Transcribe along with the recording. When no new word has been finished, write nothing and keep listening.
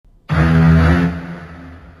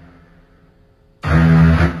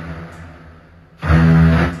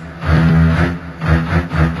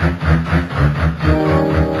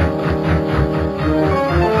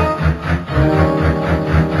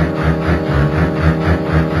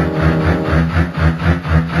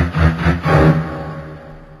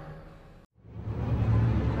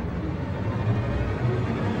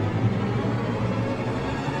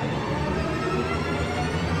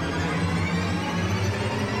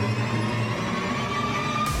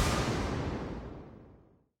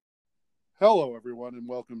Hello, everyone, and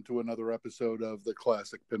welcome to another episode of the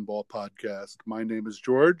Classic Pinball Podcast. My name is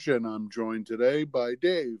George, and I'm joined today by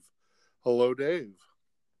Dave. Hello, Dave.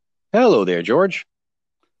 Hello there, George.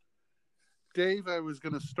 Dave, I was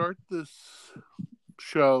going to start this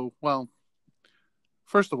show. Well,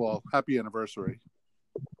 first of all, happy anniversary.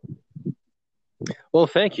 Well,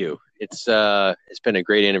 thank you. It's been a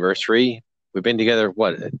great anniversary. We've been together,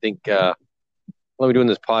 I think, we've been doing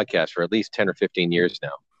this podcast for at least 10 or 15 years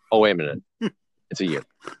now. Oh, wait a minute. It's a year.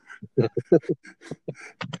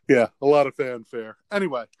 Yeah, a lot of fanfare.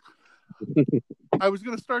 Anyway, I was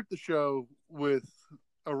going to start the show with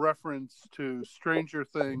a reference to Stranger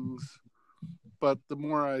Things, but the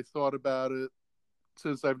more I thought about it,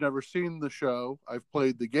 since I've never seen the show, I've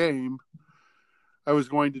played the game, I was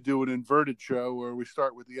going to do an inverted show where we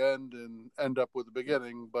start with the end and end up with the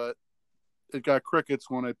beginning, but it got crickets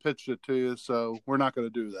when I pitched it to you, so we're not going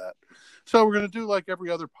to do that. So we're going to do like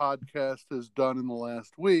every other podcast has done in the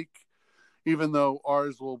last week, even though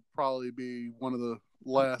ours will probably be one of the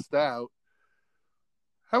last out.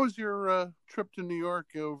 How was your trip to New York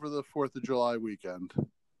over the 4th of July weekend?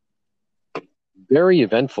 Very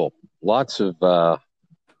eventful. Lots of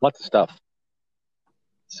stuff.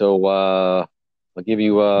 So I'll give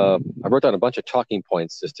you. I wrote down a bunch of talking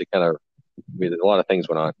points just to kind of. A lot of things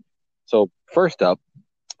went on. So first up,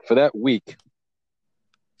 for that week,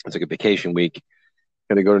 it's like a vacation week.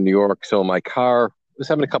 Going to go to New York. So my car was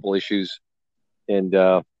having a couple issues, and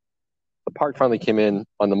the part finally came in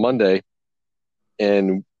on the Monday,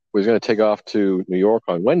 and was going to take off to New York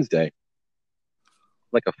on Wednesday,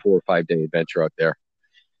 like a 4 or 5 day adventure out there.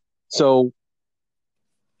 So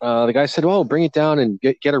the guy said, "Well, bring it down and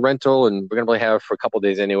get a rental, and we're going to probably have it for a couple of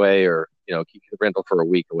days anyway, or keep the rental for a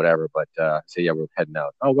week or whatever." But say, yeah, we're heading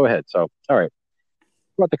out. Oh, go ahead. So, all right,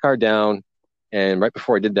 brought the car down, and right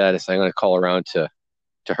before I did that, I said, I'm going to call around to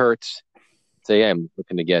Hertz, say, yeah, I'm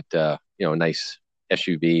looking to get a nice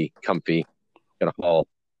SUV, comfy, gonna haul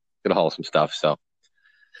some stuff. So,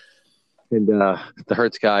 and the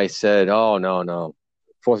Hertz guy said, "Oh, no,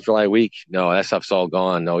 4th of July week, no, that stuff's all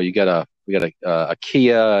gone. No, we got a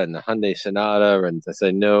Kia and a Hyundai Sonata." And I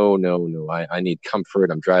said, no, I need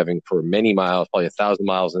comfort. I'm driving for many miles, probably 1,000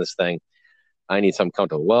 miles in this thing. I need some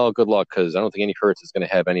comfortable. Well, good luck, because I don't think any Hertz is going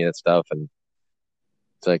to have any of that stuff. And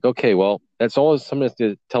it's like, okay, well, that's all somebody has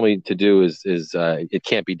to tell me to do is it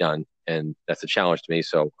can't be done. And that's a challenge to me,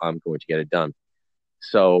 so I'm going to get it done.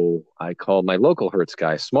 So I called my local Hertz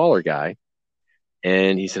guy, smaller guy,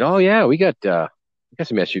 and he said, "Oh yeah, we got some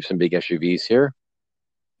big SUVs here.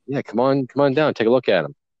 Yeah, come on down, take a look at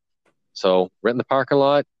them." So we're in the parking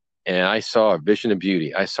lot, and I saw a vision of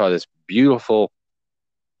beauty. I saw this beautiful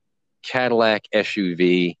Cadillac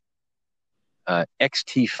SUV,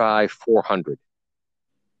 XT5 400,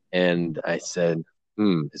 and I said,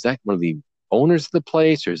 "Is that one of the owners of the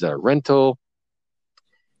place, or is that a rental?"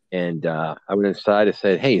 And I went inside and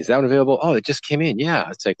said, "Hey, is that one available?" "Oh, it just came in." "Yeah."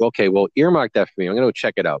 It's like, "Okay, well, earmark that for me. I'm going to go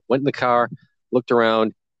check it out." Went in the car, looked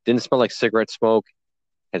around, didn't smell like cigarette smoke,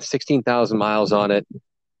 had 16,000 miles on it,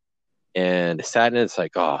 and sat in it. It's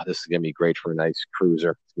like, oh, this is going to be great for a nice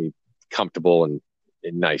cruiser. It's going to be comfortable and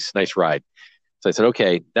nice ride. So I said,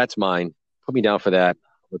 okay, that's mine. Put me down for that.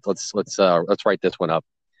 Let's write this one up.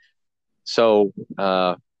 So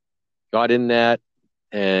got in that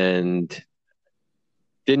and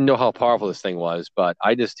didn't know how powerful this thing was, but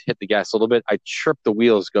I just hit the gas a little bit. I tripped the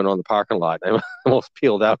wheels going on the parking lot. I almost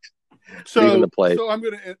peeled out. So I'm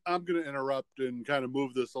gonna interrupt and kind of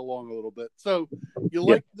move this along a little bit. So you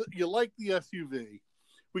like the SUV.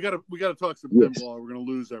 We gotta talk some pinball. We're gonna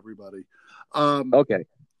lose everybody. Okay.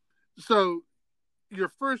 So your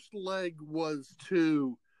first leg was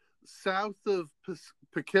to south of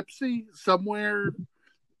Poughkeepsie, somewhere.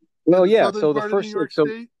 Well, yeah. So the first,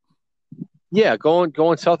 going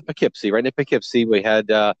south of Poughkeepsie, right near Poughkeepsie, we had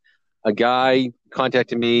a guy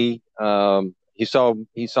contacted me. He saw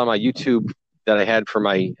my YouTube that I had for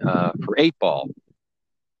my for 8-ball.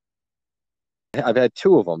 I've had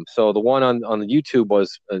 2 of them. So the one on the YouTube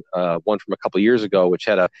was one from a couple of years ago, which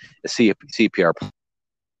had a CPR.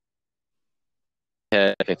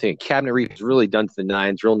 I think cabinet reef was really done to the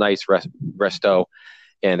nines, real nice resto,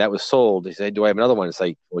 and that was sold. He said, "Do I have another one?" It's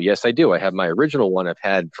like, well, yes, I do. I have my original one I've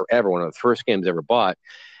had forever, one of the first games I ever bought.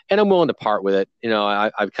 And I'm willing to part with it.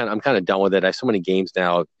 I'm kind of done with it. I have so many games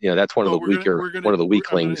now. That's one of the weaklings. I'm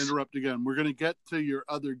going to interrupt again. We're going to get to your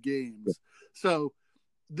other games. So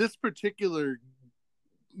this particular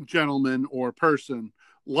gentleman or person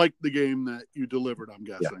liked the game that you delivered, I'm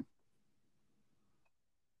guessing. Yeah.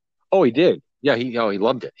 Oh, he did. Yeah, he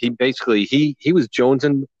loved it. He basically he was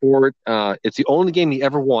jonesing for it. It's the only game he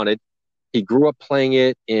ever wanted. He grew up playing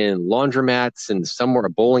it in laundromats and somewhere, a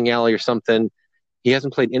bowling alley or something. He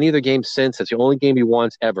hasn't played any other games since. That's the only game he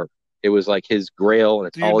wants ever. It was like his grail, and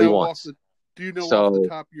it's all he wants. Do you know off the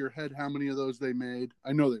top of your head how many of those they made?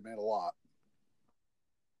 I know they made a lot.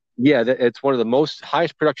 Yeah, it's one of the most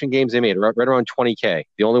highest production games they made, right around 20K.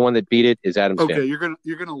 The only one that beat it is Adam's Family. Okay,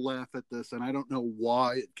 you're gonna laugh at this, and I don't know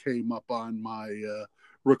why it came up on my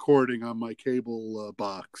recording on my cable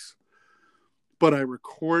box, but I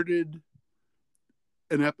recorded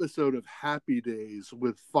an episode of Happy Days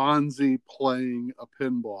with Fonzie playing a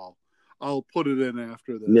pinball. I'll put it in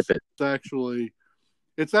after this. Nip it.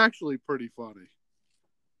 It's actually pretty funny.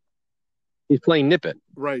 He's playing Nip It.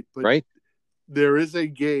 Right, but right? There is a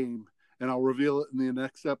game, and I'll reveal it in the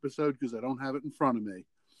next episode because I don't have it in front of me.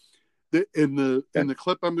 In the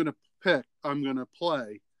clip I'm going to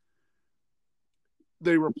play,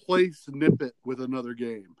 they replace Nip It with another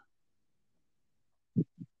game.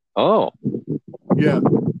 Oh. Yeah.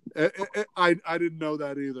 I didn't know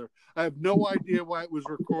that either. I have no idea why it was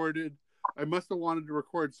recorded. I must have wanted to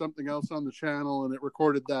record something else on the channel, and it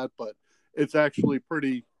recorded that, but it's actually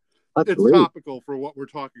pretty... It's topical for what we're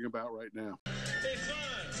talking about right now. Hey,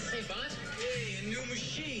 Fonz. Hey, Fonz. Hey, a new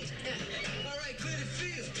machine. All right, clear the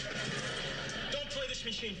field. Don't play this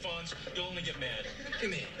machine, Fonz. You'll only get mad.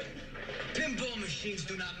 Come here. Pinball machines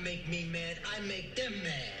do not make me mad. I make them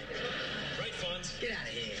mad. Right, Fonz? Get out of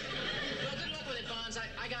here. Well, good luck with it, Fonz.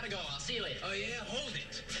 I gotta go. I'll see you later. Oh, yeah? Hold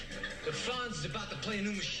it. The Fonz is about to play a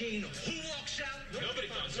new machine. Who walks out? Nobody,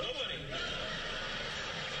 Fonz. Nobody.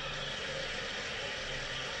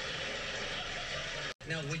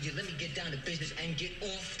 Now, will you let me get down to business and get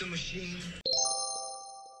off the machine?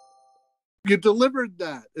 You delivered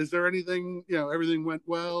that. Is there anything, everything went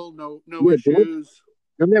well? No issues?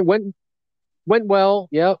 It went well.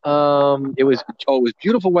 Yeah. It was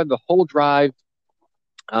beautiful weather the whole drive.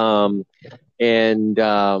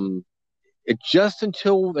 It just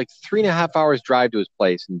until like 3.5 hours drive to his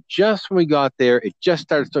place. And just when we got there, it just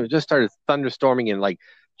started thunderstorming, and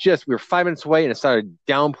we were 5 minutes away, and it started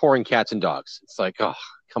downpouring cats and dogs. It's like, oh,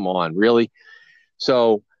 come on, really?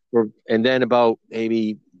 So and then about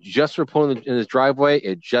maybe just we're pulling in his driveway,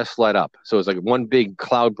 it just let up. So it was like one big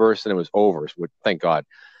cloud burst, and it was over. So thank God.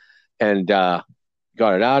 And got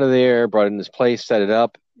it out of there, brought it in his place, set it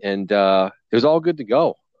up, and it was all good to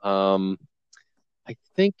go. I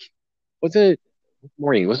think,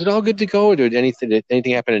 Maureen, was it all good to go, or did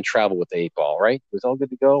anything happen in travel with the 8-ball, right? It was all good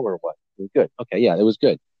to go, or what? It was good. Okay, yeah, it was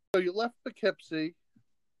good. So you left Poughkeepsie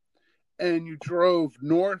and you drove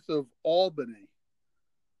north of Albany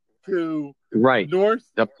to Northville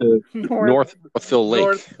Lake.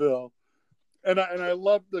 Northville. And I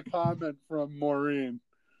love the comment from Maureen.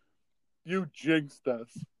 You jinxed us.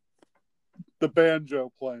 The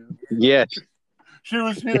banjo playing. Yes. She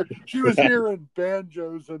was hearing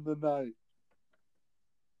banjos in the night.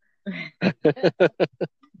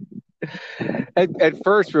 At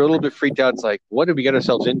first, we're a little bit freaked out. It's like, what did we get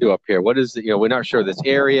ourselves into up here? What is it? We're not sure of this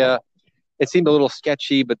area. It seemed a little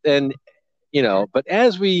sketchy, but then, but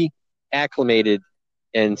as we acclimated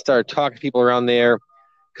and started talking to people around there,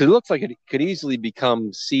 because it looks like it could easily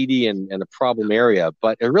become seedy and a problem area,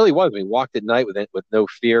 but it really was. We walked at night with no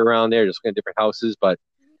fear around there, just looking at different houses, but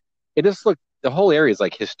it just looked, the whole area is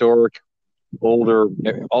like historic, older.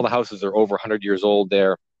 All the houses are over 100 years old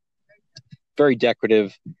there. Very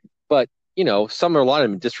decorative, but a lot of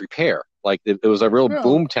them in disrepair. Like it was a real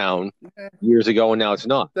boom town years ago, and now it's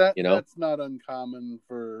not. That's not uncommon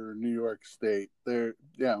for New York State. They're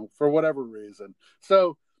for whatever reason.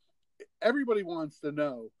 So everybody wants to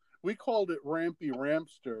know. We called it Rampy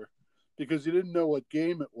Rampster because you didn't know what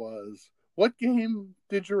game it was. What game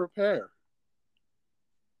did you repair?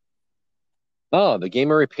 Oh, the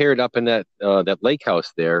game I repaired up in that lake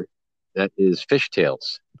house there, that is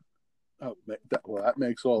Fishtails. Oh, that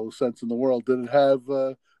makes all the sense in the world. Did it have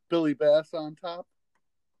Billy Bass on top?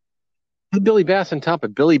 Billy Bass on top,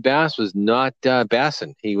 but Billy Bass was not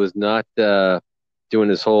bassing. He was not doing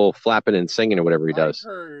his whole flapping and singing or whatever he does. I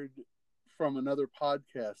heard from another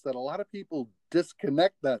podcast that a lot of people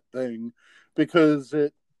disconnect that thing because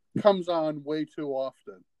it comes on way too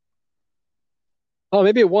often. Oh,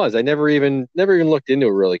 maybe it was. I never even looked into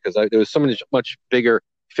it really because there was so much bigger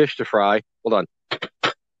fish to fry. Hold on.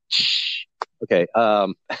 Okay.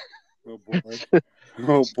 Oh boy.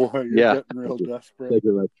 You're getting real desperate. Thank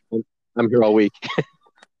you very much. I'm here all week.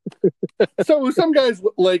 So some guy's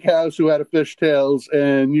lake house who had a fishtails,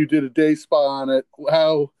 and you did a day spa on it.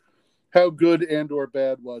 How good and or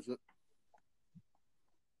bad was it?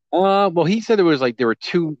 Well, he said there were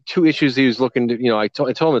two issues he was looking to. I told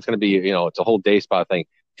him it's going to be it's a whole day spa thing.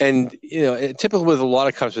 And typically with a lot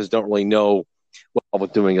of customers don't really know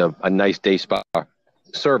with doing a nice day spa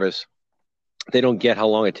service, they don't get how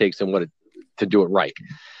long it takes them to do it right.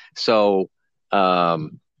 So, he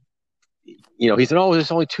said, "Oh,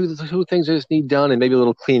 there's only two things I just need done, and maybe a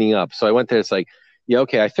little cleaning up." So I went there. It's like, yeah,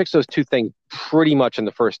 okay, I fixed those two things pretty much in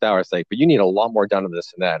the first hour. It's like, but you need a lot more done of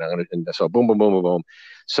this and that. And so boom, boom, boom, boom, boom.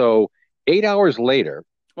 So 8 hours later.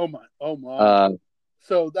 Oh my!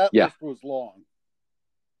 So that list was long.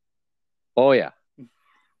 Oh yeah.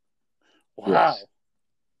 Wow. Yes.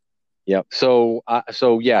 Yep. So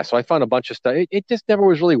I found a bunch of stuff. It just never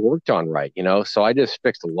was really worked on right, So I just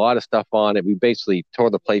fixed a lot of stuff on it. We basically tore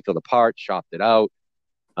the playfield apart, chopped it out.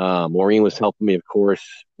 Maureen was helping me, of course,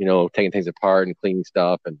 taking things apart and cleaning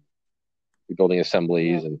stuff and rebuilding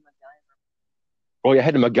assemblies. And I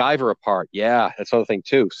had the Macgyver apart. Yeah, that's another thing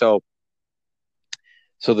too. So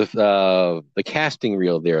the casting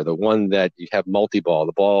reel there, the one that you have multi-ball,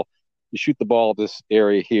 the ball, you shoot the ball this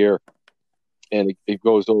area here, and it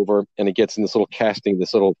goes over and it gets in this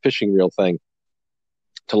little fishing reel thing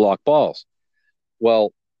to lock balls.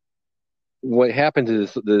 Well, what happens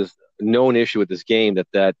is there's known issue with this game that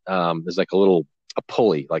there's like a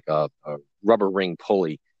pulley, like a rubber ring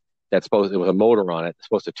pulley with a motor on it,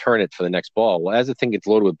 supposed to turn it for the next ball. Well, as the thing gets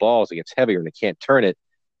loaded with balls, it gets heavier and it can't turn it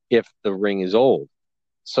if the ring is old.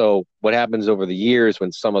 So what happens over the years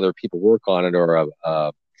when some other people work on it or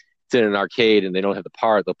it's in an arcade and they don't have the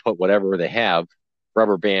part, they'll put whatever they have,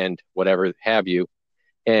 rubber band, whatever have you,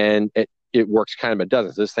 and it works kind of, it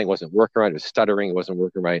doesn't. So this thing wasn't working right. It was stuttering. It wasn't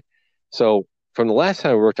working right. So from the last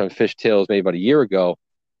time I worked on Fishtails, maybe about a year ago,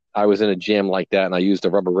 I was in a jam like that and I used a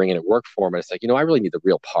rubber ring and it worked for me. It's like, I really need the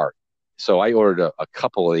real part. So I ordered a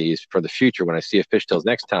couple of these for the future. When I see a Fishtails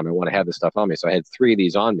next time, I want to have this stuff on me. So I had 3 of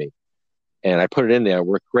these on me and I put it in there. It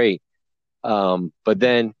worked great. But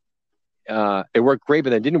then it worked great,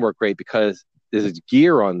 but then it didn't work great because there's this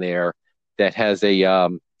gear on there that has a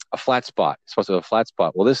flat spot. It's supposed to have a flat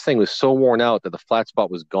spot. Well, this thing was so worn out that the flat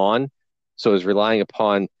spot was gone. So it was relying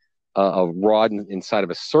upon a rod inside of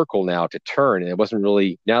a circle now to turn. And it wasn't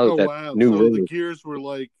really, now that new ring. So the gears were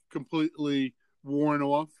like completely worn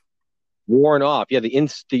off? Worn off. Yeah,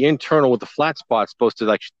 the internal with the flat spot is supposed to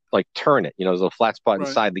like turn it. There's a flat spot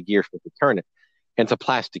inside the gear supposed to turn it. And it's a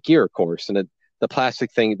plastic gear, of course. And the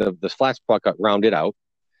plastic thing, the flat spot got rounded out.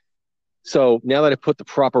 So now that I put the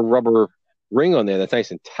proper rubber ring on there that's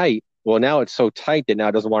nice and tight, well, now it's so tight that now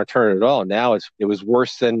it doesn't want to turn it at all. Now it was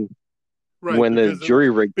worse than when the jury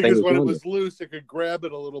rig thing was because when it was loose, it could grab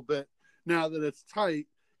it a little bit. Now that it's tight,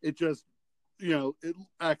 it just, it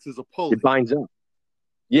acts as a pulley. It binds up.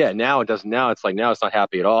 Yeah, now it doesn't. Now it's not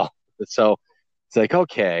happy at all. So it's like,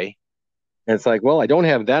 okay. And it's like, well, I don't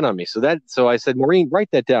have that on me. So I said, Maureen, write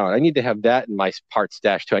that down. I need to have that in my part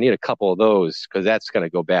stash too. I need a couple of those because that's going to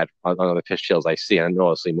go bad on the Fishtails I see. And I know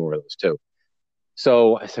I'll see more of those too.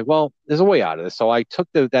 So I said, well, there's a way out of this. So I took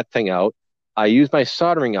that thing out. I used my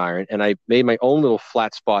soldering iron and I made my own little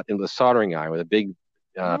flat spot into the soldering iron with a big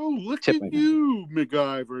look at you,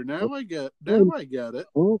 Macgyver. Now I get it.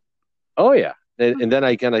 Oh yeah. And then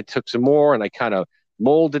I took some more and I kind of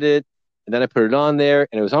molded it. And then I put it on there,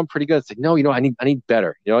 and it was on pretty good. It's like, no, I need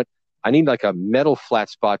better. You know what? I need like a metal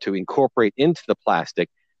flat spot to incorporate into the plastic.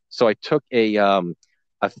 So I took a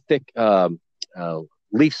thick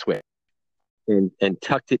leaf switch and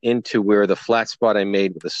tucked it into where the flat spot I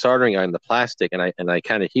made with the soldering iron, the plastic, and I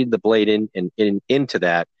kind of heated the blade into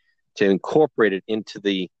that to incorporate it into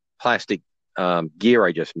the plastic gear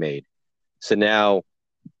I just made. So now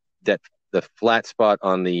that the flat spot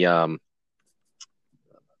on the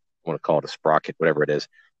I want to call it a sprocket, whatever it is.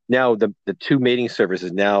 Now the two mating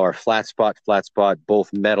surfaces now are flat spot,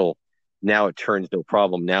 both metal. Now it turns no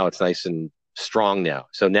problem. Now it's nice and strong now.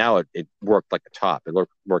 So now it worked like a top. It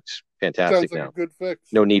works fantastic. Sounds like now. A good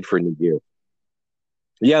fix. No need for new gear.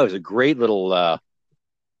 Yeah, it was a great little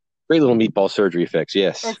meatball surgery fix.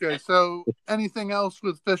 Yes. Okay, so anything else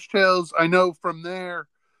with Fishtails? I know from there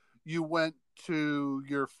you went to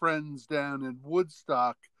your friends down in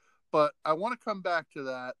Woodstock, but I want to come back to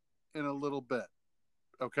that in a little bit.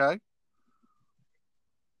 Okay.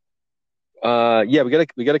 Yeah, we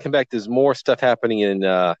gotta come back. There's more stuff happening in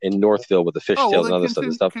Northville with the Fishtails and other stuff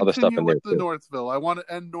in there too. Northville. I want to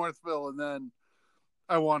end Northville and then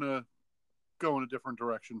I want to go in a different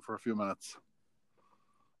direction for a few minutes.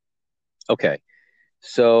 Okay.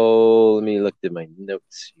 So let me look at my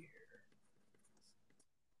notes here.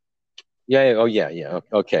 Yeah. Oh, yeah.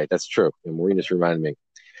 Okay, that's true. And Maureen just reminded me.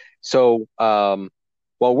 So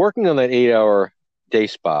while working on that 8-hour day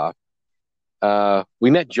spa,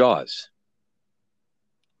 we met Jaws.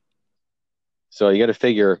 So you got to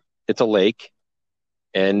figure it's a lake.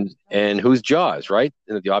 And who's Jaws, right?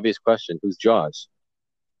 And the obvious question, who's Jaws?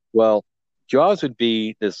 Well, Jaws would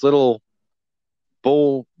be this little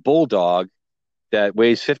bulldog that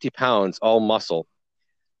weighs 50 pounds, all muscle,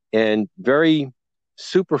 and very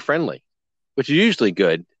super friendly, which is usually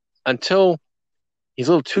good until he's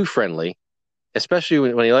a little too friendly, especially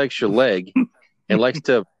when he likes your leg and likes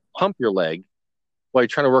to pump your leg while you're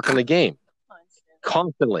trying to work on the game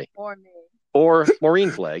constantly, or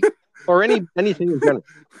Maureen's leg, or anything in general.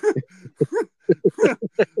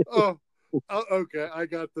 Oh, okay. I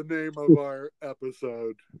got the name of our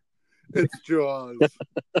episode. It's Jaws.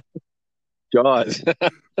 Jaws.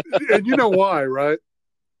 And you know why, right?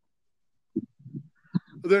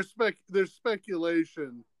 There's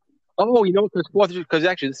speculation. Oh, you know, because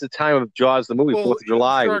actually this is the time of Jaws, the movie, 4th of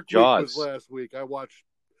July with Jaws. Was last week. I watched.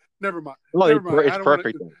 Never mind. Well, Never mind. It's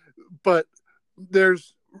perfect. But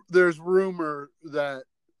there's rumor that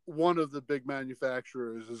one of the big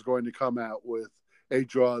manufacturers is going to come out with a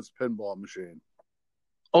Jaws pinball machine.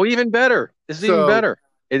 Oh, even better. This is even better.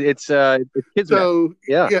 It's kids. So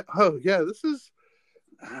yeah. Oh yeah. This is.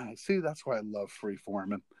 See, that's why I love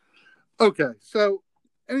freeforming. Okay, so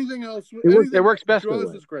anything else? It works best.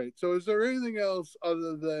 Jaws is great. So, is there anything else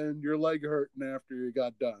other than your leg hurting after you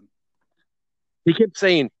got done? He kept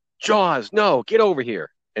saying, "Jaws, no, get over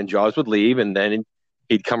here," and Jaws would leave, and then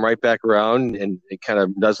he'd come right back around and kind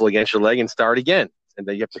of nuzzle against your leg and start again, and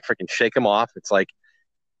then you have to freaking shake him off. It's like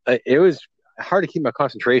it was hard to keep my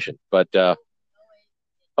concentration, but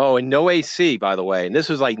and no AC, by the way, and this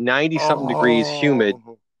was like 90-something degrees, humid.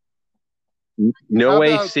 No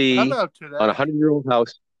AC on a 100-year-old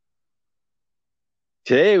house.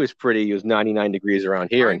 Today it was 99 degrees around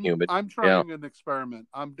here and humid. I'm trying an experiment.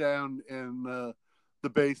 I'm down in the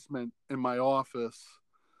basement in my office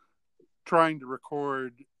trying to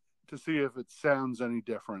record to see if it sounds any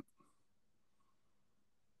different.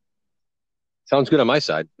 Sounds good on my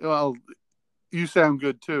side. Well, you sound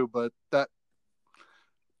good too, but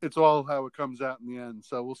it's all how it comes out in the end.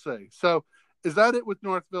 So we'll see. So is that it with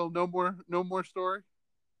Northville? No more story?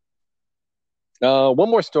 One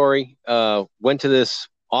more story. Went to this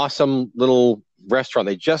awesome little restaurant.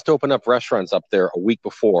 They just opened up restaurants up there a week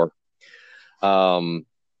before.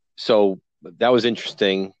 So that was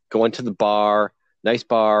interesting. Going to the bar, nice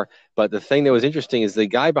bar. But the thing that was interesting is the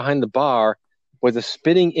guy behind the bar was a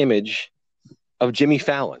spitting image of Jimmy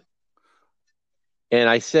Fallon. And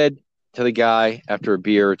I said to the guy after a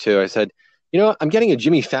beer or two, I said, I'm getting a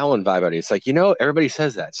Jimmy Fallon vibe out of it. It's like, everybody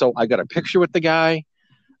says that. So I got a picture with the guy.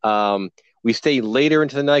 We stayed later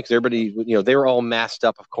into the night because everybody, they were all masked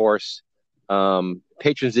up, of course.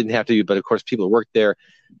 Patrons didn't have to be, but of course people worked there.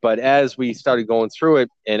 But as we started going through it,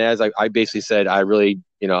 and as I basically said, I really,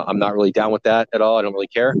 I'm not really down with that at all. I don't really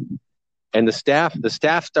care. And the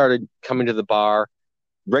staff started coming to the bar.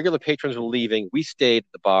 Regular patrons were leaving. We stayed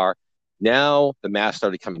at the bar. Now the mask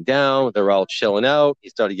started coming down. They were all chilling out. He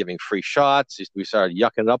started giving free shots. We started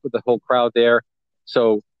yucking it up with the whole crowd there.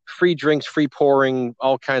 So free drinks, free pouring,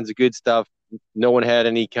 all kinds of good stuff. No one had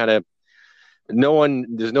any kind of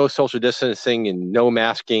there's no social distancing and no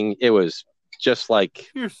masking. It was just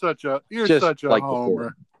like you're such a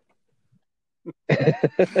homer.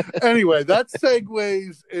 Anyway, that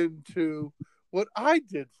segues into what I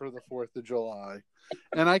did for the 4th of July.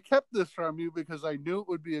 And I kept this from you because I knew it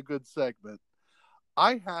would be a good segment.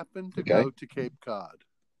 I happened to go to Cape Cod.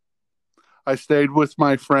 I stayed with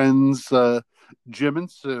my friends Jim and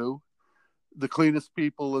Sue, the cleanest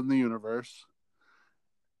people in the universe.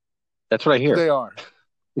 That's what I hear. They are.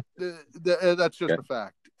 That's just a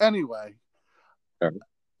fact. Anyway,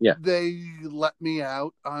 they let me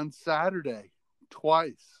out on Saturday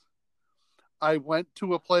twice. I went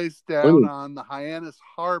to a place down on the Hyannis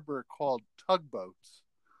Harbor called Tugboats,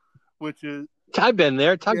 which is... I've been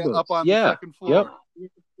there, Tugboats. Up on the second floor. Yep.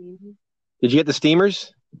 Did you get the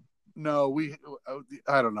steamers? No,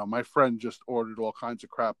 I don't know. My friend just ordered all kinds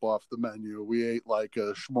of crap off the menu. We ate like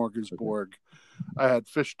a smorgasbord. I had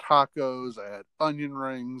fish tacos. I had onion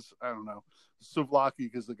rings. I don't know. Souvlaki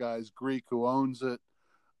because the guy's Greek who owns it.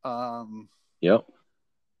 Yep.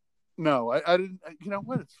 No, I didn't. You know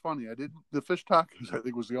what? It's funny. I didn't. The fish tacos, I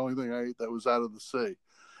think, was the only thing I ate that was out of the sea.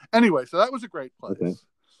 Anyway, so that was a great place. Okay.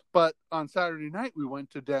 But on Saturday night, we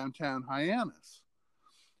went to downtown Hyannis.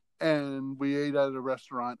 And we ate at a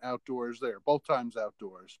restaurant outdoors there, both times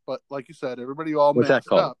outdoors. But like you said, everybody all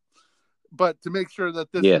masked up. But to make sure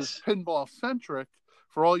that this is pinball-centric,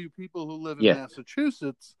 for all you people who live in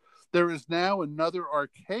Massachusetts, there is now another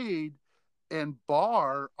arcade and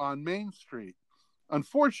bar on Main Street.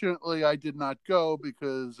 Unfortunately, I did not go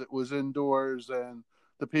because it was indoors and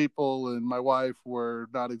the people and my wife were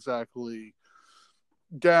not exactly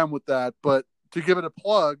down with that. But to give it a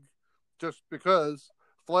plug, just because,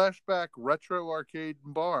 Flashback Retro Arcade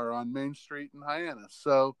and Bar on Main Street in Hyannis.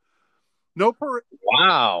 So no parade.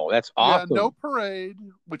 Wow, that's awesome. Yeah, no parade,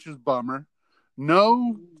 which is bummer.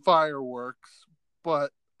 No fireworks,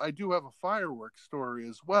 but I do have a fireworks story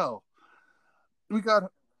as well.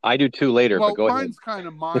 I do too later, well, but go ahead. Mine's kind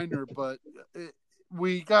of minor, but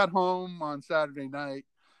we got home on Saturday night,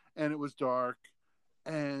 and it was dark,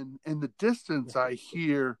 and in the distance I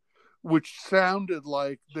hear, which sounded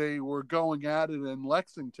like they were going at it in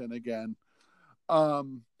Lexington again.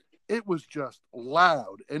 It was just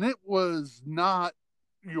loud, and it was not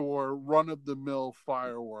your run-of-the-mill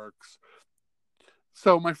fireworks.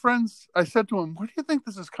 So my friends, I said to them, where do you think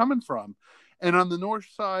this is coming from? And on the north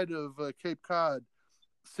side of Cape Cod,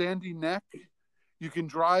 Sandy Neck, you can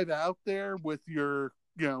drive out there with your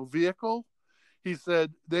vehicle. He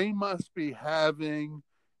said they must be having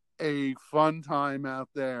a fun time out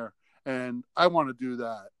there, and I want to do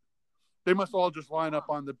that. They must all just line up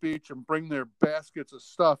on the beach and bring their baskets of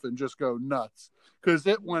stuff and just go nuts, because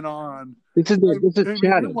it went on. This is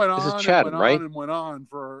Chatham. It went on, this is Chatham, right? And went on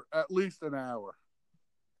for at least an hour.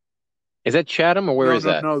 Is that Chatham, or where is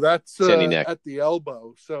that? No, that's Sandy Neck. at the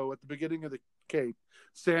elbow. So at the beginning of the Cape.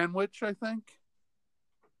 Sandwich, I think.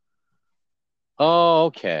 Oh,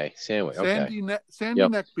 okay. Sandwich. Sandy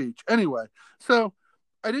Neck Beach. Anyway, so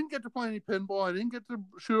I didn't get to play any pinball. I didn't get to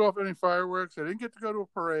shoot off any fireworks. I didn't get to go to a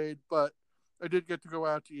parade, but I did get to go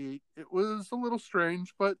out to eat. It was a little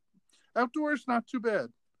strange, but outdoors, not too bad.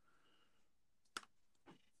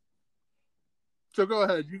 So go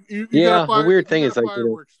ahead. You got the weird thing is, like,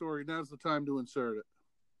 fireworks story. Now's the time to insert it.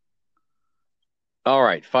 All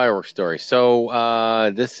right, fireworks story.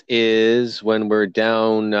 So this is when we're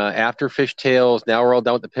down after Fishtails. Now we're all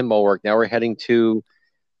done with the pinball work. Now we're heading to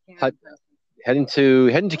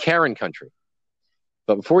Karen Country.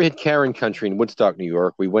 But before we hit Karen Country in Woodstock, New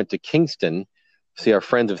York, we went to Kingston to see our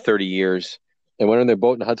friends of 30 years and went on their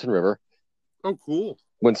boat in the Hudson River. Oh, cool.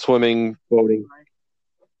 Went swimming, boating.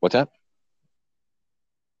 What's that?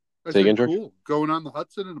 Say again, George? Cool. Going on the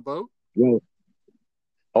Hudson in a boat? Yeah.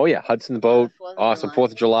 Oh, yeah. Hudson boat. Awesome.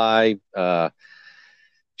 4th of July.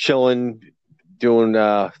 Chilling. Doing,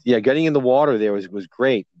 getting in the water there was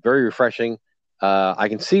great. Very refreshing. I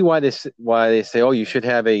can see why they say, oh, you should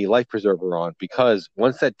have a life preserver on, because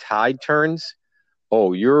once that tide turns,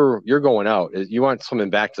 oh, you're going out. You aren't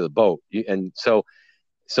swimming back to the boat.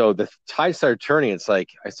 So the tide started turning. It's like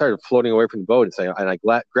I started floating away from the boat. And I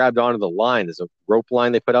grabbed onto the line. There's a rope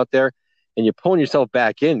line they put out there, and you're pulling yourself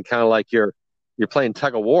back in, kind of like you're playing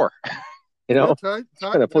tug of war. Trying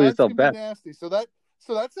to pull yourself back. Nasty. So that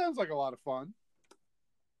sounds like a lot of fun.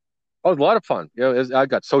 Oh, it was a lot of fun. I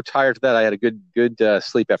got so tired of that. I had a good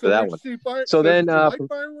sleep after that one. Did you light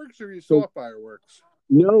fireworks, or you saw fireworks?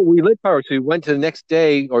 No, we lit fireworks. We went to the next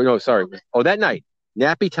day, that night,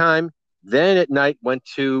 nappy time. Then at night went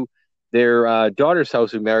to their daughter's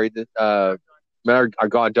house, who married our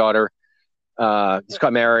goddaughter. Just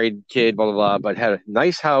got married, kid, blah blah blah, but had a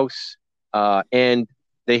nice house. And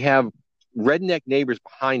they have redneck neighbors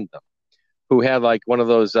behind them who have like one of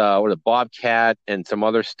those, a bobcat and some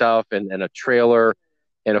other stuff, and a trailer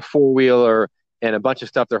and a 4-wheeler and a bunch of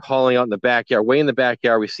stuff they're hauling out in the backyard. Way in the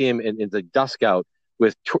backyard, we see them in the dusk out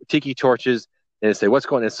with tiki torches, and they say, what's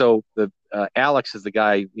going on? And so Alex is the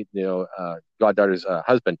guy, goddaughter's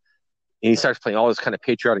husband, and he starts playing all this kind of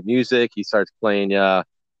patriotic music. He starts playing, and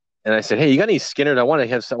I said, hey, you got any Skinner? I want to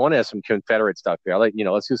have some Confederate stuff here.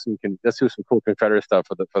 Let's do some cool Confederate stuff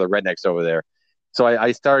for the rednecks over there. So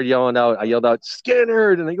I started yelling out. I yelled out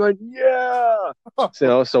Skinner, and they go, yeah.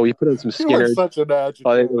 So we put in some Skinner. You're such an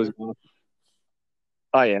adjective. It was awesome.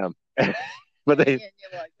 I am, but I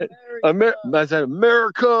said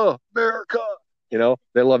America.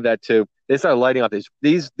 They love that too. They started lighting up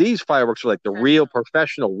these fireworks are like the real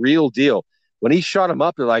professional, real deal. When he shot them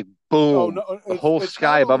up, they're like boom, the whole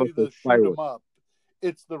sky above us was fireworks.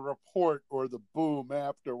 It's the report or the boom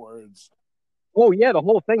afterwards. Oh yeah, the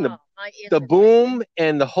whole thing, the boom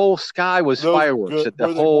and the whole sky was fireworks. It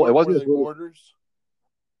wasn't mortars.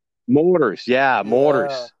 Mortars, yeah,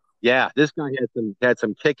 mortars. Yeah, this guy had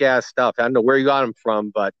some kick-ass stuff. I don't know where he got them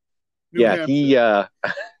from, but New Hampshire. He I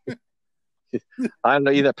don't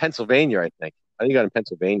know, either Pennsylvania. I think he got in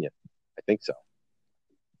Pennsylvania. I think so.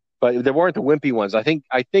 But they weren't the wimpy ones. I think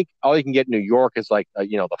all you can get in New York is like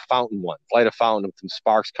the fountain ones. Light a fountain with some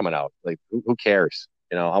sparks coming out. Like who cares?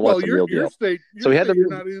 I want the real deal. You're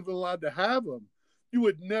not even allowed to have them. You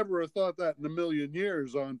would never have thought that in a million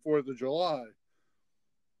years on 4th of July.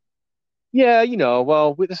 Yeah,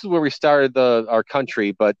 well, this is where we started our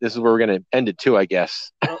country, but this is where we're going to end it too, I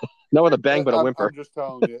guess. Not with a bang, but a whimper. I'm just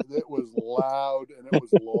telling you, it was loud and it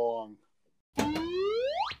was long.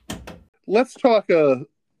 Let's talk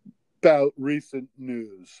about recent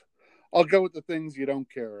news. I'll go with the things you don't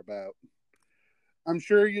care about. I'm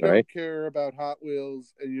sure you don't care about Hot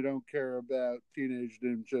Wheels, and you don't care about Teenage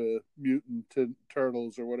Ninja Mutant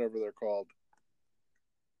Turtles or whatever they're called.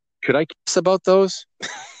 Could I guess about those?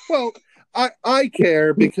 Well, I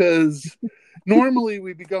care because normally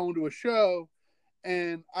we'd be going to a show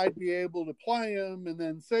and I'd be able to play them and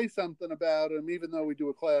then say something about them, even though we do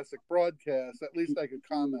a classic broadcast. At least I could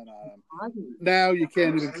comment on them. Now you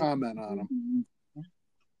can't even comment on them.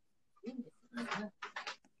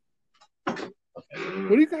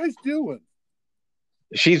 What are you guys doing?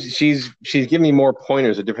 She's giving me more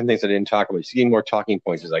pointers of different things I didn't talk about. She's giving more talking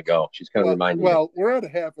points as I go. She's kind of reminding me. Well, we're at a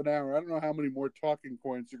half an hour. I don't know how many more talking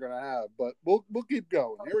points you're going to have, but we'll keep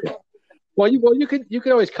going. Here we go. Well, you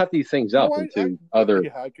could always cut these things up into other.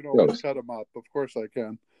 Yeah, I can always cut them up. Of course, I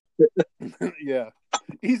can. Yeah,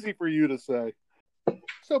 easy for you to say.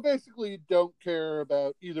 So basically, you don't care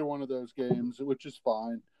about either one of those games, which is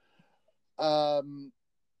fine.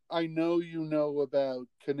 I know you know about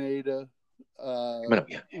Canada.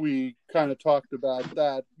 We kind of talked about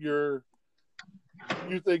that. You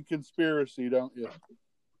think conspiracy, don't you?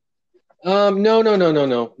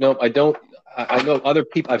 No. I don't. I know other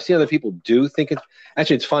people. I've seen other people do think it.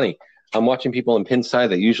 Actually, it's funny. I'm watching people in Pinside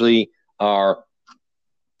that usually are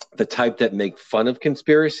the type that make fun of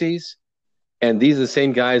conspiracies, and these are the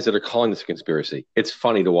same guys that are calling this a conspiracy. It's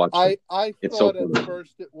funny to watch. I thought at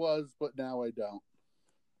first it was, but now I don't.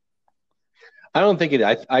 I don't think it.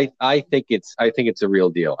 I think it's a real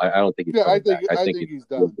deal. I don't think it's. Yeah, I think he's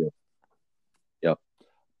done. Yep.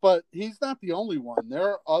 But he's not the only one. There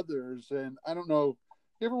are others, and I don't know.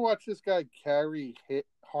 You ever watch this guy Carrie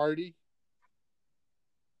Hardy?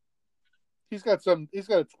 He's got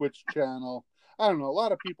a Twitch channel. I don't know. A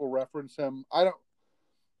lot of people reference him. I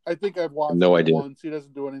think I've watched him once. He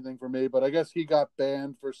doesn't do anything for me, but I guess he got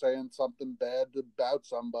banned for saying something bad about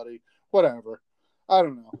somebody. Whatever. I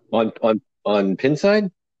don't know. On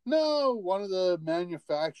Pinside? No, one of the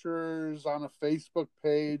manufacturers on a Facebook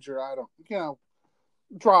page, or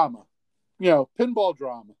drama. Pinball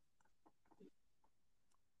drama.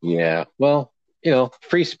 Yeah, well,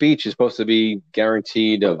 free speech is supposed to be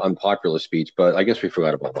guaranteed of unpopular speech, but I guess we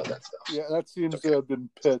forgot about all that stuff. Yeah, that seems to have been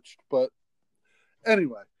pitched, but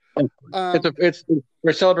anyway.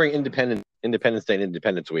 We're celebrating Independence Day and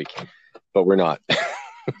Independence Week, but we're not at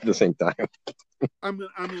the same time. I'm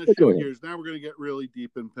gonna shift gears. Now we're gonna get really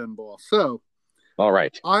deep in pinball. So, all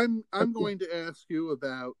right, I'm going to ask you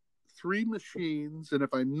about 3 machines, and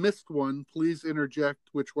if I missed one, please interject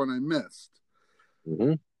which one I missed.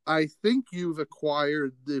 Mm-hmm. I think you've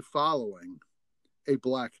acquired the following: a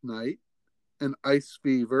Black Knight, an Ice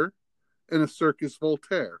Fever, and a Circus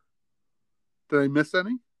Voltaire. Did I miss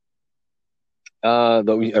any?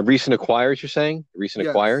 The recent acquires, you're saying? Recent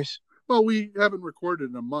acquires? Well, we haven't recorded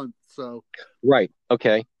in a month, so... Right,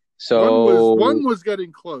 okay. So... One was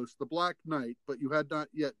getting close, the Black Knight, but you had not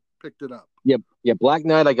yet picked it up. Yeah, Black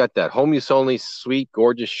Knight, I got that. Home use only, sweet,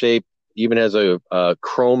 gorgeous shape, even has a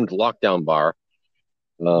chromed lockdown bar.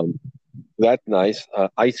 That's nice.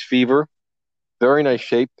 Ice Fever, very nice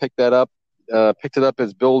shape. Picked that up. Picked it up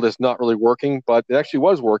as build is not really working, but it actually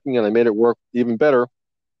was working, and I made it work even better.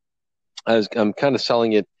 I'm kind of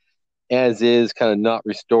selling it as is, kind of not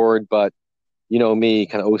restored, but you know me,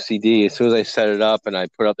 kind of OCD. As soon as I set it up and I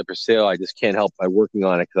put it out there for sale, I just can't help by working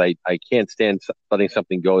on it because I can't stand letting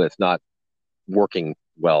something go that's not working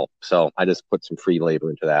well. So I just put some free labor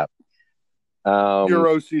into that. Your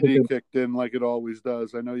OCD kicked in like it always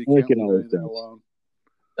does. I know you can't leave anything alone.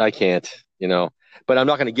 I can't, but I'm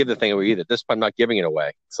not going to give the thing away either. This I'm not giving it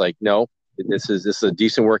away. It's like, no, this is a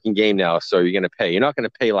decent working game now. So you're going to pay. You're not going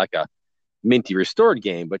to pay like a minty restored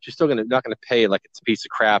game, but you're still not going to pay like it's a piece of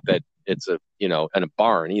crap that it's in a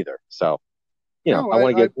barn either. So, I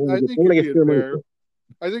want to get.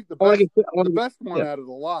 I think the best one out of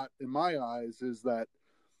the lot in my eyes is that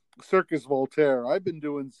Circus Voltaire. I've been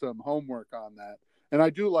doing some homework on that, and I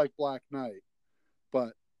do like Black Knight,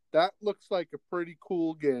 but that looks like a pretty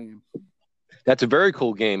cool game. That's a very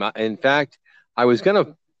cool game. In fact, I was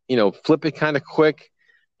gonna, flip it kind of quick,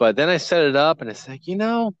 but then I set it up, and it's like,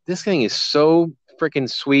 this thing is so freaking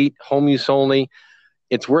sweet, home use only.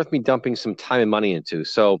 It's worth me dumping some time and money into.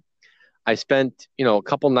 So I spent, a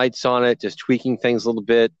couple nights on it, just tweaking things a little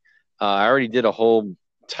bit. I already did a whole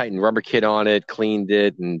Titan rubber kit on it, cleaned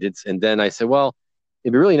it, and then I said, well,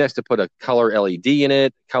 it'd be really nice to put a color LED in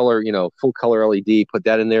it, full color LED, put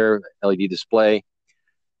that in there, LED display.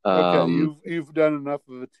 Okay, you've done enough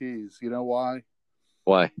of a tease. You know why?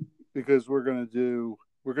 Why? because we're going to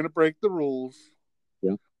break the rules.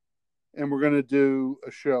 Yeah. And we're going to do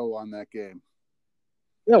a show on that game.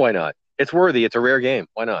 Yeah, why not? It's worthy. It's a rare game.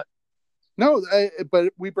 Why not? No,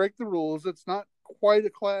 but we break the rules. It's not quite a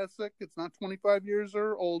classic. It's not 25 years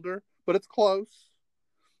or older, but it's close.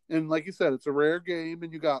 And like you said, it's a rare game,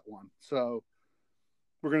 and you got one. So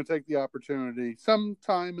we're going to take the opportunity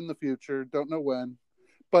sometime in the future. Don't know when.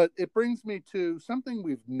 But it brings me to something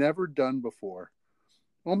we've never done before.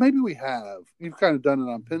 Well, maybe we have. You've kind of done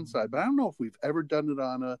it on Pinside, but I don't know if we've ever done it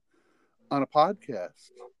on a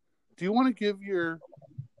podcast. Do you want to give your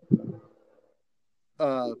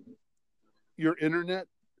internet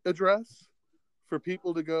address for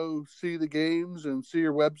people to go see the games and see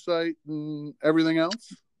your website and everything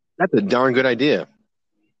else? That's a darn good idea.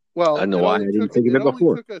 Well, I don't know why I didn't think of it before. It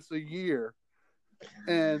only took us a year,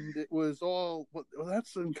 and it was all. Well,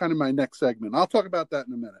 that's in kind of my next segment. I'll talk about that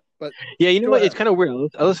in a minute. But yeah, you know what? It's kind of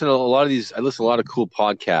weird. I listen to a lot of these. I listen to a lot of cool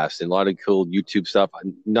podcasts and a lot of cool YouTube stuff.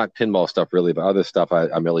 Not pinball stuff really, but other stuff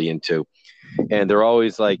I'm really into. And they're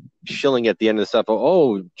always like shilling at the end of the stuff.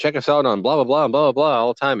 Oh, check us out on blah blah blah blah blah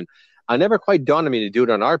all the time. And I never quite dawned on me to do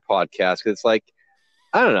it on our podcast because it's like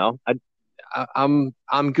I don't know.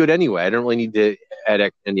 I'm good anyway. I don't really need to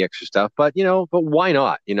add any extra stuff. But but why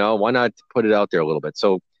not? Why not put it out there a little bit?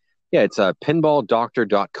 So yeah, it's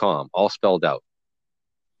pinballdoctor.com, all spelled out.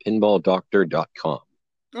 pinballdoctor.com.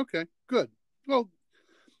 Okay, good. Well,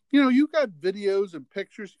 you got videos and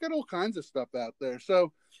pictures. You got all kinds of stuff out there.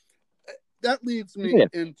 So that leads me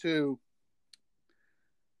into,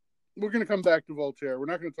 we're going to come back to Voltaire. We're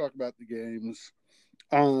not going to talk about the games.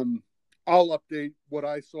 I'll update what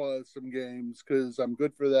I saw as some games because I'm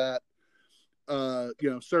good for that.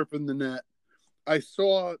 Surfing the net. I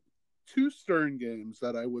saw 2 Stern games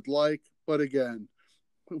that I would like, but again,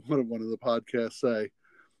 what did one of the podcasts say?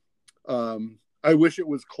 I wish it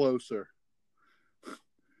was closer.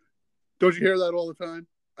 Don't you hear that all the time?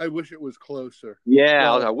 I wish it was closer.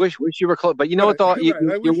 Yeah, I wish you were close. But you know what? Though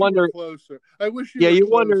you wonder. Closer. I wish you. Yeah, you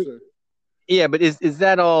closer. Wonder. Yeah, but is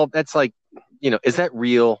that all? That's like, is that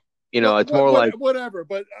real? It's more like whatever.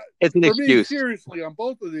 But it's an excuse. Me, seriously, on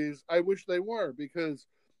both of these, I wish they were because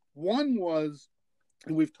one was,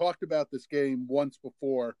 and we've talked about this game once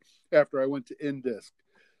before. After I went to Indisc,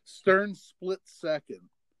 Stern split second.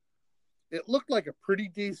 It looked like a pretty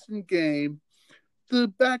decent game. The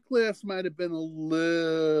back glass might have been a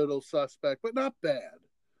little suspect, but not bad.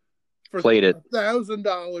 Played it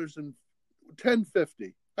 $1,000 and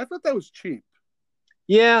 $10.50. I thought that was cheap.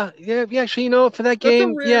 Yeah. Actually, for that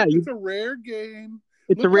game, it's a rare game.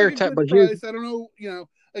 It's a rare type, but here's, I don't know.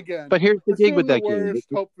 Again, but here's the gig with that game.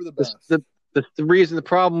 Hope for the best. The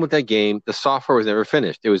problem with that game, the software was never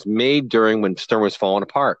finished. It was made during when Stern was falling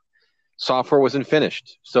apart. Software wasn't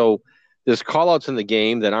finished, so there's call-outs in the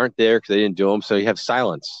game that aren't there because they didn't do them, so you have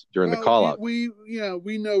silence during the call-out. We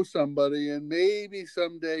know somebody, and maybe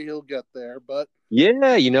someday he'll get there, but... Yeah,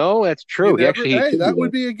 that's true. That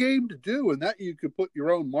would be a game to do, and that you could put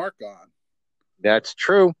your own mark on. That's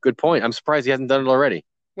true. Good point. I'm surprised he hasn't done it already.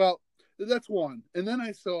 Well, that's one. And then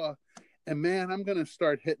I saw, and man, I'm going to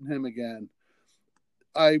start hitting him again.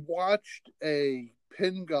 I watched a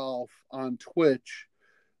pin golf on Twitch,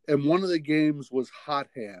 and one of the games was Hot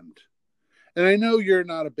Hand. And I know you're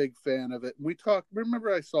not a big fan of it. And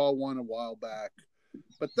remember I saw one a while back,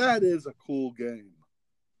 but that is a cool game.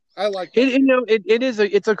 I like it.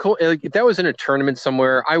 It's a cool, if that was in a tournament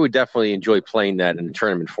somewhere, I would definitely enjoy playing that in a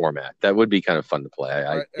tournament format. That would be kind of fun to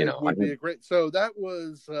play. Be a great, so that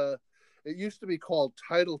was, it used to be called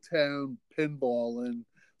Titletown Pinball and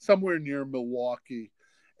somewhere near Milwaukee.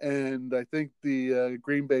 And I think the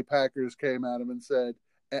Green Bay Packers came at him and said,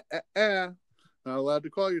 not allowed to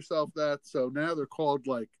call yourself that. So now they're called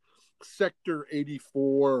like Sector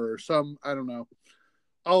 84 or some, I don't know.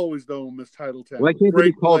 I always know them as Titletown. Why can't they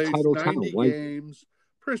be called Titletown? 90 games,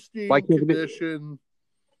 pristine condition.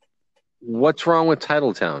 What's wrong with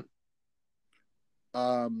Titletown?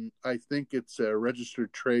 I think it's a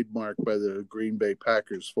registered trademark by the Green Bay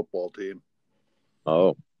Packers football team.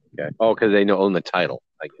 Oh, okay. Oh, because they own the title.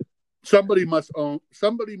 I guess. Somebody must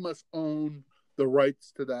own the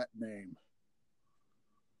rights to that name.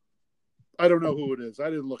 I don't know who it is. I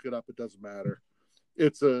didn't look it up. It doesn't matter.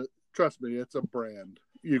 Trust me, it's a brand.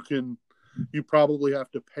 You probably have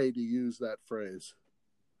to pay to use that phrase.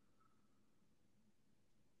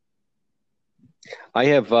 I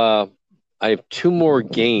have 2 more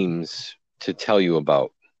games to tell you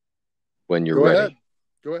about when you're ready.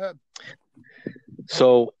 Go ahead.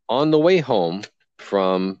 So on the way home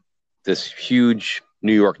from this huge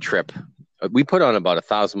New York trip, we put on about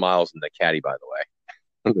 1,000 miles in the caddy, by the way,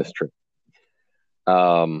 on this trip.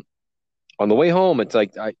 on the way home, it's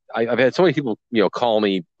like I've had so many people, call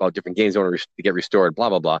me about different games they want to get restored, blah,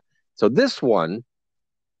 blah, blah. So this one,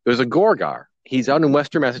 there's a Gorgar. He's out in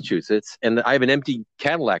Western Massachusetts, and I have an empty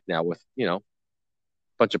Cadillac now with, a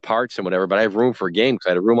bunch of parts and whatever, but I have room for a game because I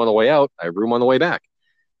had a room on the way out. I have room on the way back.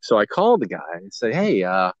 So I called the guy and said, hey,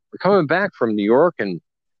 we're coming back from New York, and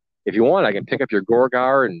if you want, I can pick up your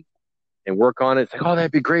Gorgar and work on it. It's like, oh,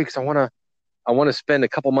 that'd be great because I want to spend a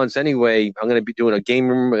couple months anyway. I'm going to be doing a game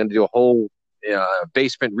room. I'm going to do a whole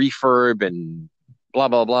basement refurb and blah,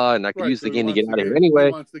 blah, blah, and I could use the game to get out of here anyway.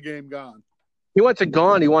 He wants the game gone. He wants it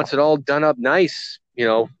gone. He wants it all done up nice.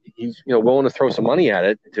 He's willing to throw some money at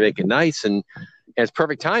it to make it nice, and it's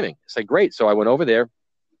perfect timing. It's like, great. So I went over there,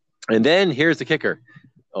 and then here's the kicker.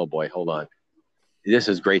 Oh boy, hold on. This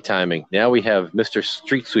is great timing. Now we have Mr.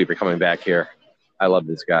 Street Sweeper coming back here. I love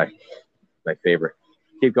this guy. My favorite.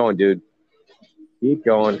 Keep going, dude. Keep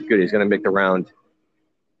going. Good. He's going to make the round.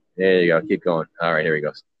 There you go. Keep going. All right, here he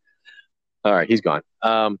goes. All right, he's gone.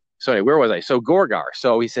 So anyway, where was I? So Gorgar.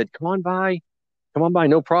 So he said, come on by,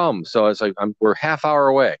 no problem. So it's like we're half hour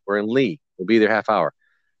away. We're in Lee. We'll be there half hour.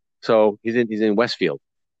 So he's in Westfield.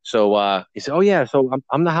 So he said, oh yeah. So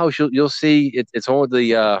I'm the house. You'll see. It's on with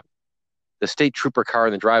the state trooper car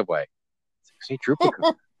in the driveway. State trooper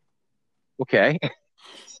car. Okay.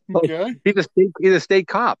 Okay. He's a state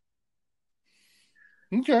cop.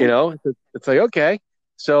 Okay. It's like, okay.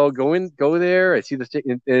 So go there. I see the state,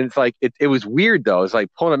 and it's like it was weird though. It's like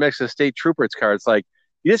pulling up next to the state trooper's car. It's like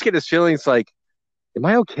you just get this feeling. It's like, am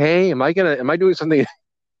I okay? Am I doing something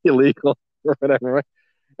illegal or whatever?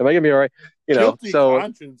 Am I gonna be all right? Guilty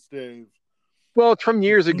conscience, Dave. Well, it's from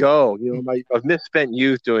years ago. My misspent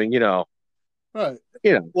youth doing, right.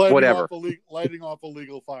 Whatever. Lighting off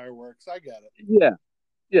illegal fireworks. I get it.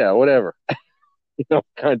 Yeah, whatever.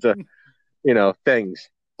 Kinds of, things.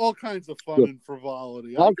 All kinds of fun and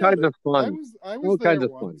frivolity. All kinds of fun. I was there kinds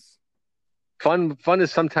of once. Fun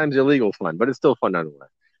is sometimes illegal fun, but it's still fun nonetheless.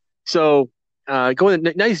 So, going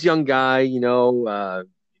nice young guy,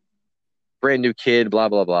 brand new kid, blah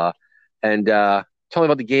blah blah, and told me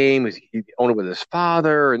about the game. He owned it with his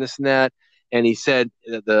father and this and that, and he said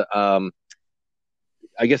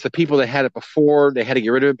I guess the people that had it before, they had to get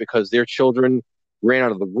rid of it because their children ran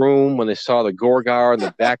out of the room when they saw the Gorgar and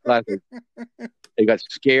the backlash. They got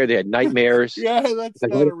scared. They had nightmares. Yeah, that's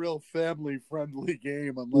not a real family-friendly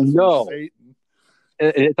game unless you're Satan.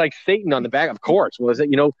 And it's like Satan on the back, of course. Was it?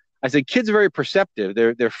 I said kids are very perceptive.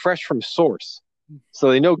 They're fresh from source,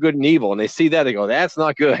 so they know good and evil. And they see that, they go, "That's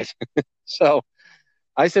not good." So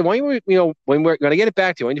I said, "Why don't you, when we're going to get it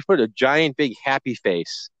back to you, why don't you put a giant, big, happy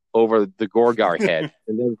face over the Gorgar head,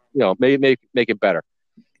 and then make it better."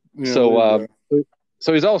 Yeah,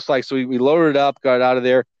 so he's also like, so we loaded it up, got it out of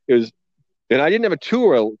there. And I didn't have a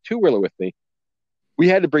two-wheeler with me. We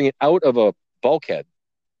had to bring it out of a bulkhead.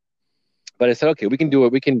 But I said, okay, we can do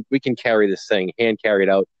it. We can carry this thing, hand carry it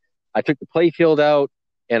out. I took the playfield out,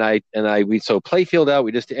 and so playfield out.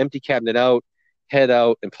 We just empty cabinet out, head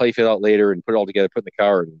out, and playfield out later, and put it all together, put in the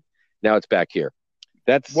car, and now it's back here.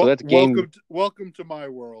 That's a game. Welcome to my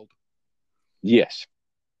world. Yes.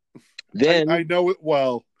 Then I know it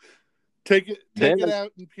well. Take it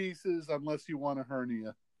out in pieces unless you want a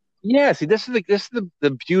hernia. Yeah, see, this is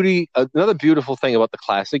the beauty. Another beautiful thing about the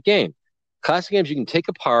classic game. Classic games you can take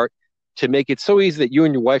apart to make it so easy that you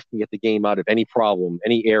and your wife can get the game out of any problem,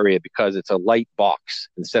 any area, because it's a light box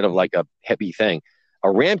instead of like a heavy thing.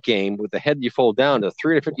 A ramp game with the head you fold down to a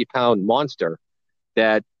 350-pound monster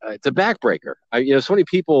that it's a backbreaker. So many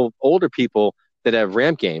people, older people that have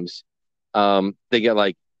ramp games, they get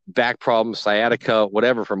like back problems, sciatica,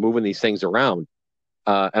 whatever, from moving these things around.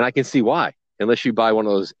 And I can see why. Unless you buy one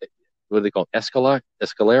of those, what are they called? Escalera?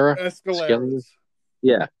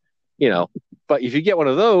 Yeah. But if you get one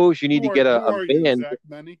of those, you need to get a band. Zach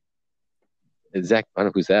Meny? Zach, I don't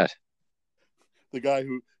know who's that. The guy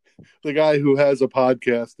who has a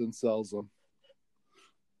podcast and sells them.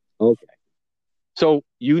 Okay. So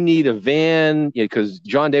you need a van, because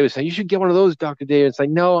John Davis said, you should get one of those, Dr. Davis. It's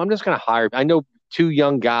like, no, I'm just going to hire. I know two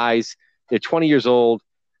young guys. They're 20 years old.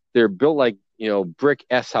 They're built like, brick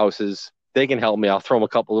S houses. They can help me. I'll throw them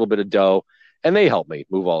a little bit of dough, and they help me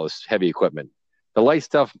move all this heavy equipment. The light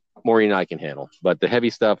stuff, Maureen and I can handle, but the heavy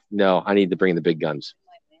stuff, no, I need to bring the big guns.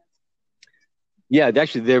 Yeah,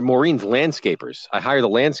 actually, they're Maureen's landscapers. I hire the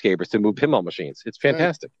landscapers to move pinball machines. It's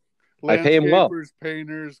fantastic. I pay them well.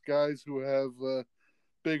 Painters, guys who have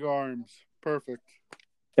big arms. Perfect.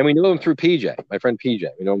 And we know them through PJ, my friend PJ.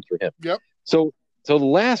 We know him through him. Yep. So the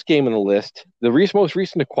last game on the list, the most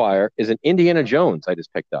recent acquire, is an Indiana Jones I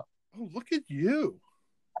just picked up. Oh, look at you.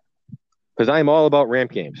 Because I'm all about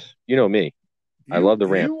ramp games. You know me. I love the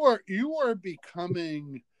ramp. You are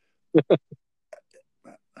becoming.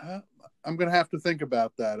 I'm going to have to think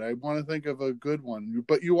about that. I want to think of a good one,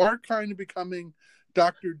 but you are kind of becoming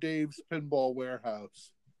Dr. Dave's Pinball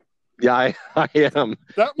Warehouse. Yeah, I am.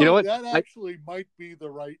 That actually might be the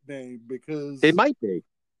right name, because it might be.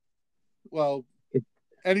 Well,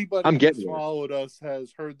 anybody who's followed us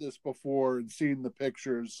has heard this before and seen the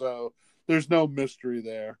pictures, so there's no mystery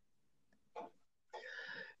there.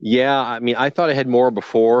 Yeah, I mean, I thought I had more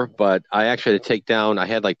before, but I actually had to take down. I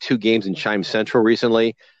had like 2 games in Chime Central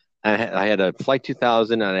recently. I had a Flight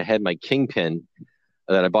 2000, and I had my Kingpin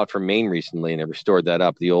that I bought from Maine recently, and I restored that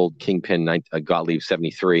up. The old Kingpin Gottlieb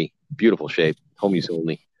 73, beautiful shape, home use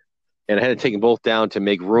only. And I had to take them both down to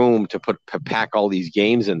make room to pack all these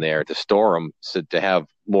games in there to store them, so to have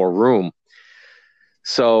more room.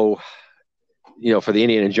 So, for the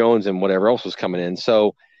Indiana Jones and whatever else was coming in.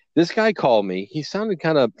 So this guy called me. He sounded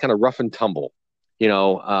kind of rough and tumble.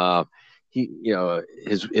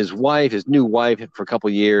 His wife, his new wife, for a couple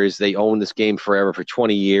of years, they owned this game forever for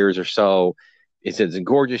 20 years or so. He said it's in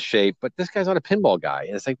gorgeous shape, but this guy's not a pinball guy.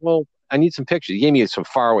 And it's like, well, I need some pictures. He gave me some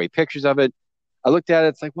faraway pictures of it. I looked at it.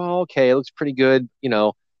 It's like, well, okay, it looks pretty good,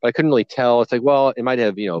 but I couldn't really tell. It's like, well, it might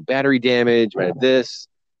have, battery damage, might have this.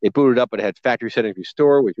 It booted up, but it had factory settings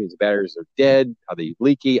restore, which means the batteries are dead. Are they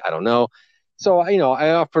leaky? I don't know. So,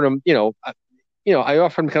 I offered him, I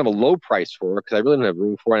offered him kind of a low price for it because I really don't have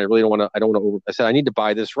room for it. I really don't want to, I said, I need to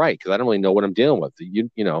buy this right because I don't really know what I'm dealing with.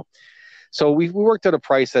 So we worked out a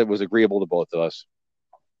price that was agreeable to both of us.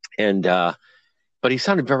 And, but he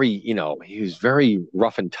sounded very, he was very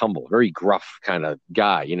rough and tumble, very gruff kind of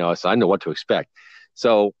guy, so I didn't know what to expect.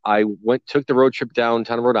 So I took the road trip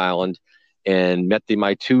downtown Rhode Island and met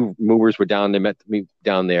my 2 movers were down. They met me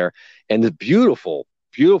down there, and the beautiful,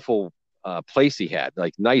 beautiful place he had,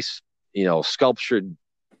 like nice, sculptured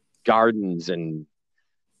gardens and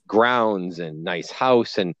grounds and nice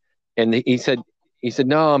house. And he said,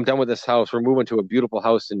 no, I'm done with this house. We're moving to a beautiful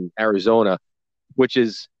house in Arizona, which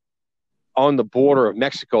is on the border of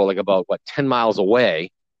Mexico, like about 10 miles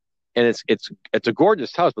away. And it's a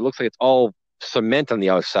gorgeous house, but it looks like it's all cement on the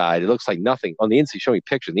outside. It looks like nothing on the inside. Show me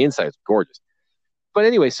pictures. The inside is gorgeous. But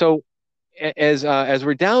anyway, so as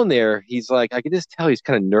we're down there, he's like, I can just tell he's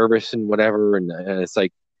kind of nervous and whatever. And it's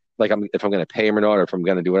like if I'm going to pay him or not, or if I'm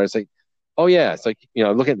going to do it. It's like, oh yeah. It's like,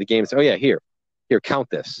 looking at the game. It's, oh yeah, here, count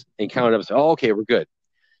this, and count it up. So, oh, okay, we're good.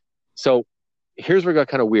 So here's where it got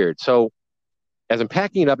kind of weird. So as I'm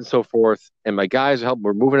packing it up and so forth, and my guys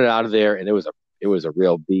we're moving it out of there, and it was a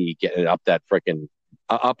real B getting it up that freaking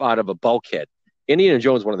up out of a bulkhead. Indiana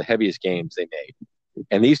Jones, one of the heaviest games they made,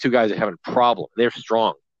 and these 2 guys are having a problem. They're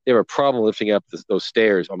strong. They have a problem lifting up those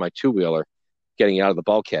stairs on my 2-wheeler, getting it out of the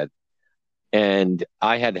bulkhead, and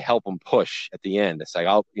I had to help them push at the end. It's like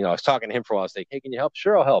I was talking to him for a while. I was like, hey, can you help?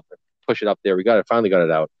 Sure, I'll help. Push it up there. Finally got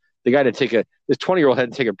it out. The guy this 20-year-old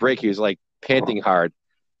had to take a break. He was like panting hard.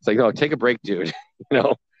 It's like, no, take a break, dude.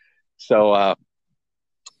 So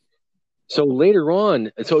later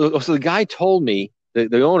on, so the guy told me,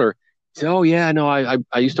 the owner said, oh yeah, no, I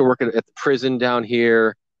used to work at the prison down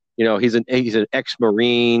here. He's an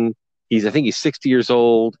ex-Marine. I think he's 60 years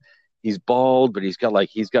old. He's bald, but he's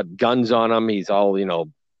got guns on him. He's all,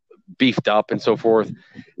 beefed up and so forth.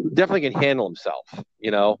 Definitely can handle himself,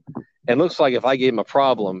 and looks like if I gave him a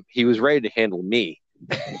problem, he was ready to handle me.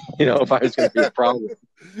 If I was going to be a problem.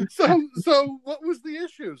 So what was the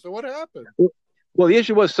issue? So what happened? Well, the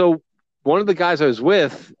issue was, so one of the guys I was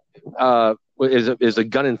with is a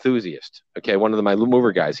gun enthusiast. Okay, one of my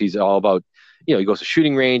mover guys. He's all about, he goes to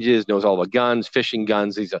shooting ranges, knows all about guns, fishing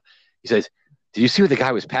guns. He says, "Did you see what the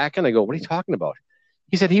guy was packing?" I go, "What are you talking about?"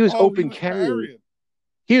 He said he was open carrying.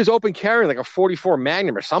 He was open carrying like a 44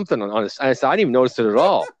 Magnum or something on his. I said, I didn't even notice it at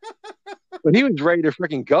all. But he was ready to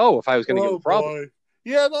freaking go if I was going to get a problem. Boy.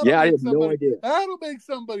 Yeah, I had no idea. That'll make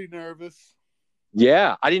somebody nervous.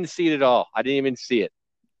 Yeah, I didn't see it at all. I didn't even see it.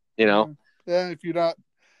 Yeah, if you're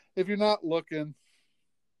not looking.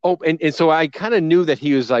 Oh, and so I kind of knew that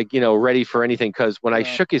he was like, ready for anything, because when I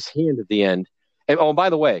shook his hand at the end, and by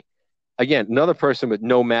the way, again, another person with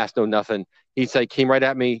no mask, no nothing. He's like, came right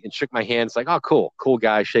at me and shook my hand. It's like, oh, cool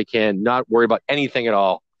guy, shake hand, not worry about anything at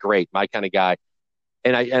all. Great, my kind of guy.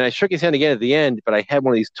 And I shook his hand again at the end, but I had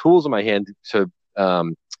one of these tools in my hand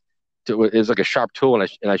it was like a sharp tool, and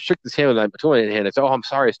I shook his hand with my tool in my hand. I said, oh, I'm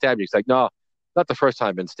sorry I stabbed you. He's like, no, not the first time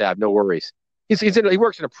I've been stabbed. No worries. He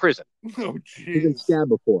works in a prison. Oh, jeez. He's been stabbed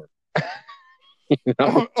before.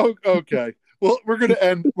 Oh, okay. Well, we're gonna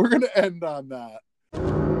end on that.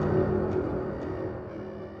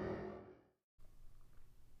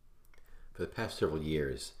 For the past several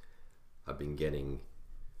years, I've been getting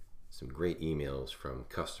some great emails from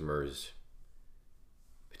customers,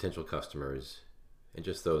 potential customers, and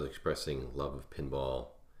just those expressing love of pinball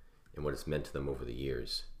and what it's meant to them over the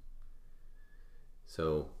years.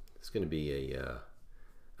 So it's going to be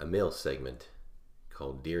a mail segment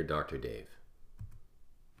called Dear Dr. Dave.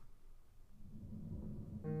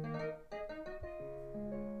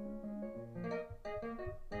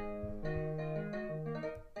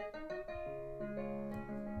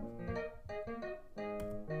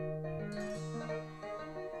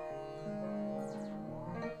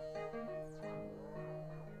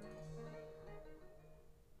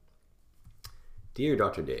 Dear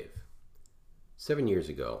Dr. Dave, 7 years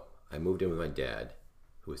ago, I moved in with my dad,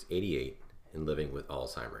 who was 88 and living with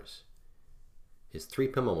Alzheimer's. His 3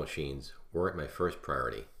 pinball machines weren't my first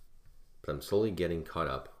priority, but I'm slowly getting caught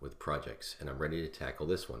up with projects and I'm ready to tackle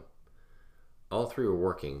this one. All 3 were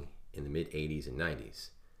working in the mid-80s and 90s.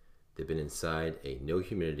 They've been inside a no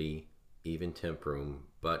humidity, even temp room,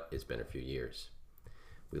 but it's been a few years.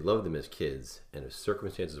 We loved them as kids, and if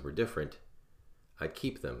circumstances were different, I'd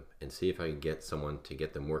keep them and see if I could get someone to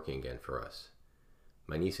get them working again for us.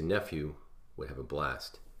 My niece and nephew would have a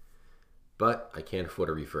blast. But I can't afford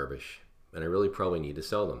to refurbish, and I really probably need to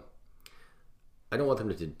sell them. I don't want them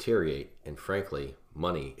to deteriorate, and frankly,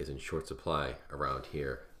 money is in short supply around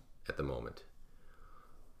here at the moment.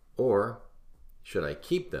 Or should I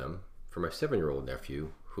keep them for my 7-year-old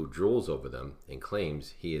nephew who drools over them and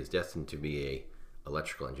claims he is destined to be an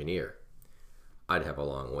electrical engineer? I'd have a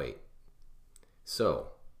long wait. So,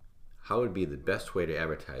 how would be the best way to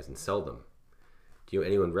advertise and sell them? Do you know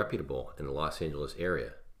anyone reputable in the Los Angeles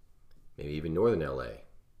area? Maybe even northern LA?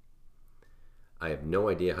 I have no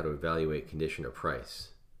idea how to evaluate condition or price,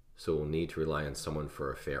 so we'll need to rely on someone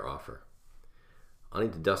for a fair offer. I'll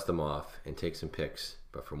need to dust them off and take some pics,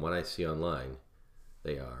 but from what I see online,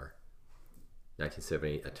 they are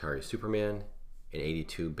 1978 Atari Superman, an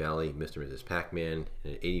 82 Bally Mr. and Mrs. Pac-Man,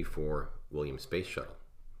 and an 84 Williams Space Shuttle.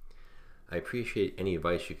 I appreciate any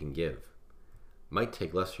advice you can give. Might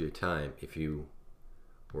take less of your time if you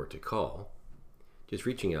were to call. Just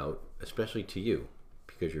reaching out, especially to you,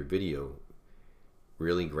 because your video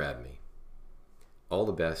really grabbed me. All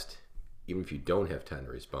the best, even if you don't have time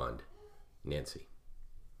to respond. Nancy.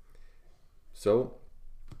 So,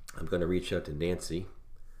 I'm going to reach out to Nancy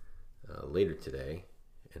later today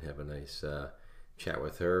and have a nice chat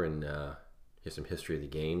with her and hear some history of the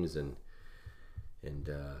games and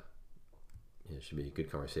it should be a good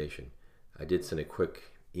conversation. I did send a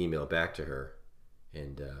quick email back to her,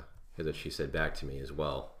 and here's what she said back to me as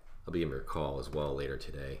well. I'll be giving her a call as well later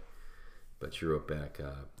today. But she wrote back,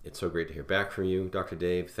 it's so great to hear back from you, Dr.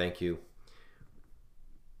 Dave. Thank you.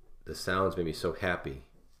 The sounds made me so happy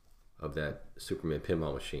of that Superman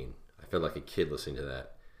pinball machine. I felt like a kid listening to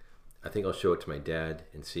that. I think I'll show it to my dad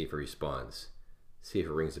and see if he responds. See if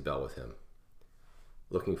it rings a bell with him.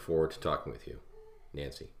 Looking forward to talking with you.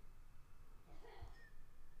 Nancy.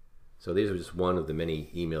 So these are just one of the many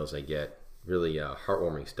emails I get. Really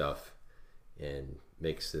heartwarming stuff, and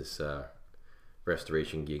makes this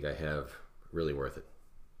restoration gig I have really worth it.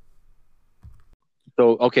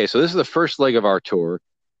 So, okay, so this is the first leg of our tour,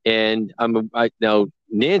 and now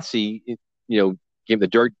Nancy, gave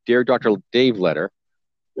the Dear Dr. Dave letter,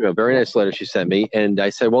 very nice letter she sent me, and I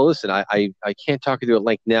said, well, listen, I can't talk with you at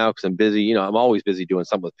length now because I'm busy. I'm always busy doing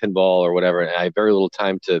something with pinball or whatever, and I have very little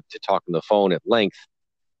time to talk on the phone at length.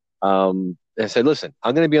 I said, listen,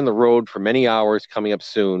 I'm going to be on the road for many hours coming up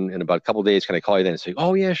soon. In about a couple of days, can I call you then? And say,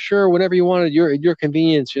 oh, yeah, sure, whenever you want, at your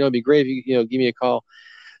convenience. It'd be great if you give me a call.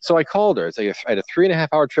 So I called her. It's like I had a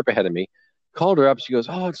 3.5-hour trip ahead of me. Called her up. She goes,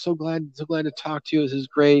 oh, I'm so glad to talk to you. This is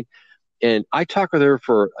great. And I talked with her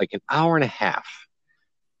for like an hour and a half.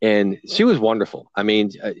 And she was wonderful. I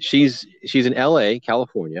mean, she's in LA,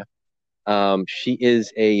 California. She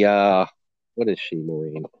is what is she,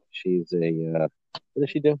 Maureen? She's what does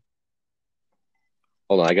she do?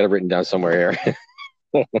 Hold on, I got it written down somewhere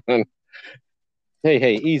here.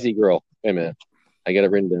 Hey, easy, girl. Wait a minute. I got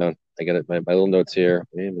it written down. I got it, my little notes here.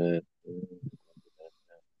 Wait a minute.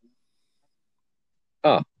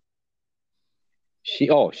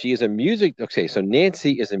 She is a music. Okay, so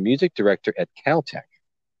Nancy is a music director at Caltech.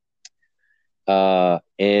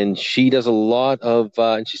 And she does a lot of,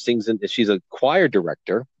 and she sings, she's a choir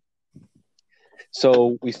director.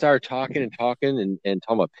 So we started talking and talking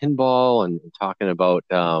about pinball and talking about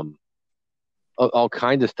all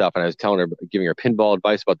kinds of stuff. And I was telling her, giving her pinball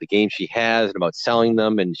advice about the games she has and about selling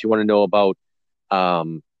them. And she wanted to know about,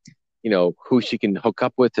 who she can hook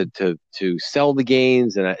up with to sell the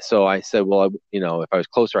games. And so I said, well, if I was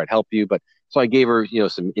closer, I'd help you. But So I gave her,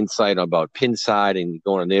 some insight about Pinside and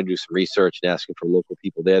going on there to do some research and asking for local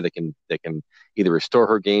people there that can either restore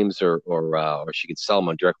her games or she can sell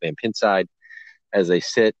them directly on Pinside as they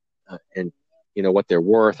sit and what they're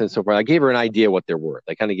worth and so forth. I gave her an idea what they're worth.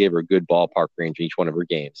 I kind of gave her a good ballpark range of each one of her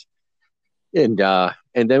games, and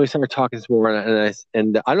then we started talking some more.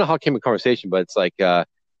 And I don't know how it came in conversation, but it's like yeah,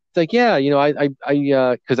 I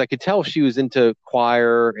because I could tell she was into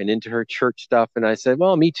choir and into her church stuff, and I said,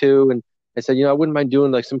 well, me too, and I said, I wouldn't mind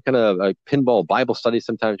doing like some kind of like pinball Bible study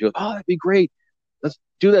sometimes. She goes, oh, that'd be great. Let's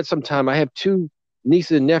do that sometime. I have 2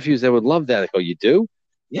 nieces and nephews that would love that. I go, you do?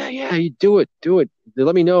 Yeah, you do it.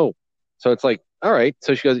 Let me know. So it's like, all right.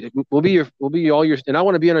 So she goes, we'll be all your, and I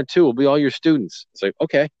want to be on it too. We'll be all your students. It's like,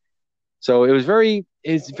 okay. So it's very,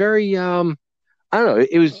 I don't know.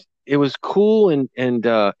 It was cool and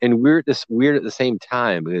weird at the same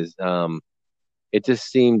time because it just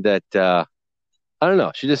seemed that I don't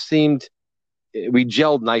know. She just seemed we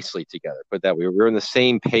gelled nicely together. But that we were on the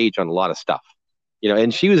same page on a lot of stuff,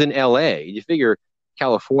 And she was in L.A. You figure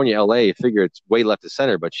California, L.A. You figure it's way left of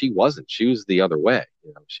center, but she wasn't. She was the other way.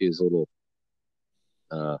 She was a little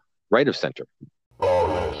right of center.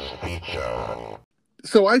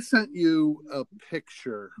 So I sent you a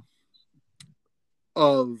picture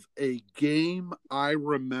of a game I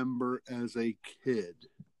remember as a kid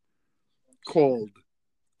called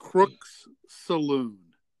Crooks Saloon.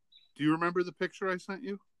 Do you remember the picture I sent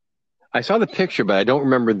you? I saw the picture, but I don't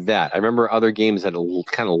remember that. I remember other games that are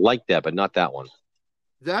kind of like that, but not that one.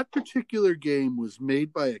 That particular game was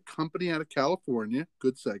made by a company out of California,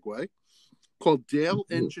 good segue, called Dale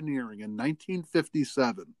Engineering in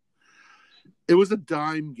 1957. It was a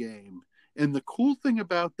dime game. And the cool thing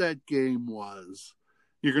about that game was,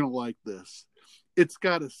 you're going to like this, it's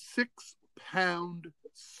got a 6-pound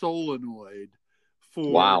solenoid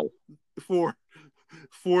for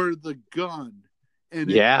the gun. And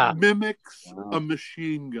it mimics a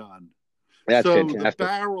machine gun. That's so fantastic. The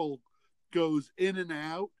barrel goes in and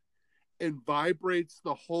out and vibrates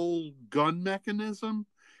the whole gun mechanism.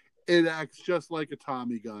 It acts just like a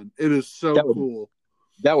Tommy gun. It is so cool.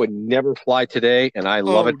 That would never fly today, and I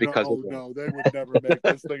love it because no, they would never make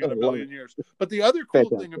this thing in a million years. But the other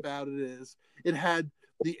cool thing about it is it had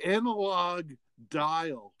the analog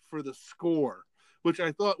dial for the score, which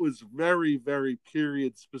I thought was very, very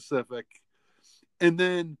period specific. And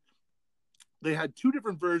then they had 2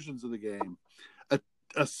 different versions of the game,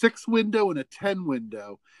 a 6 window and a 10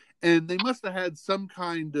 window. And they must have had some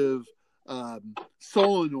kind of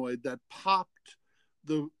solenoid that popped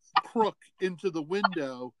the crook into the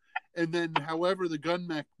window. And then however the gun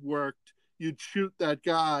mech worked, you'd shoot that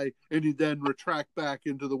guy and he'd then retract back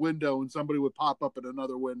into the window and somebody would pop up in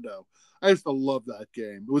another window. I used to love that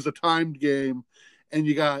game. It was a timed game. And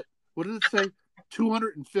you got, what did it say?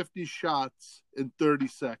 250 shots in 30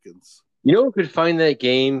 seconds. You know who could find that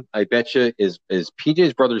game, I bet you, is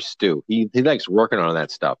PJ's brother Stu. He likes working on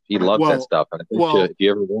that stuff. He loves that stuff. And I bet you, if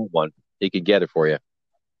you ever want one, he could get it for you.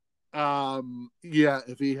 Yeah,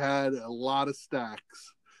 if he had a lot of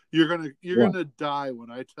stacks. You're gonna die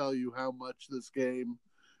when I tell you how much this game.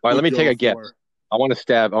 All right, let me take a guess. I want to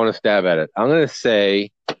stab at it. I'm gonna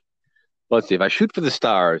say, let's see, if I shoot for the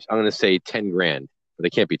stars, I'm gonna say $10,000. But they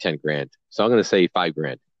can't be $10,000. So I'm gonna say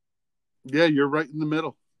 $5,000. Yeah, you're right in the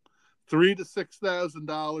middle. $3,000 to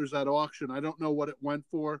 $6,000 at auction. I don't know what it went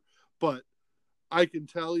for, but I can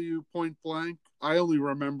tell you point blank, I only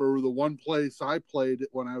remember the one place I played it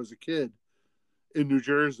when I was a kid in New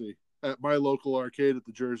Jersey at my local arcade at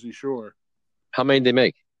the Jersey Shore. How many did they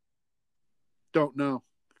make? Don't know.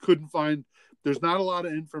 Couldn't find. There's not a lot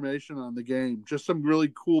of information on the game. Just some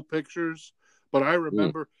really cool pictures. But I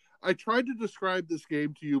remember I tried to describe this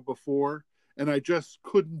game to you before, and I just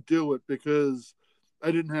couldn't do it because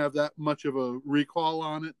I didn't have that much of a recall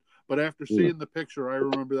on it. But after seeing the picture, I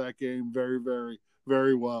remember that game very, very,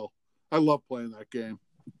 very well. I love playing that game.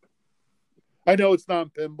 I know it's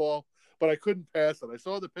not pinball, but I couldn't pass it. I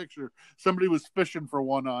saw the picture. Somebody was fishing for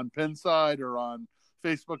one on Pinside or on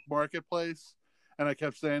Facebook Marketplace, and I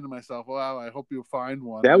kept saying to myself, wow, I hope you find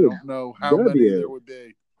one. I don't know how many there would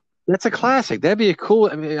be. That's a classic. That'd be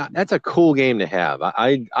that's a cool game to have.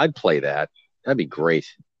 I'd play that. That'd be great.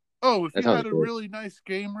 Oh, if you had a really nice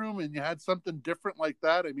game room and you had something different like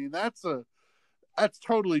that, I mean, that's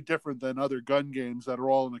totally different than other gun games that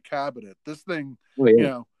are all in a cabinet. This thing,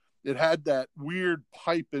 it had that weird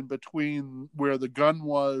pipe in between where the gun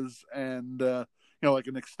was and, like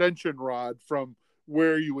an extension rod from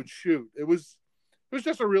where you would shoot. It was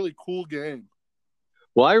just a really cool game.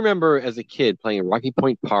 Well, I remember as a kid playing in Rocky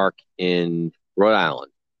Point Park in Rhode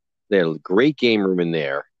Island. They had a great game room in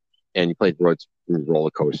there, and you played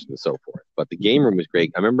roller coasters and so forth. But the game room was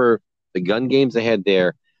great. I remember the gun games they had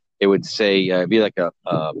there. It would say it'd be like a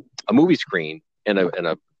movie screen and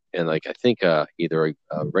like I think either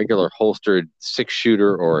a regular holstered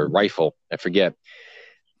 6-shooter or a rifle. I forget.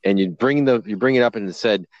 And you bring it up and it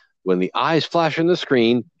said, when the eyes flash on the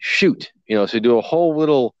screen, shoot. So you do a whole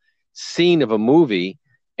little scene of a movie,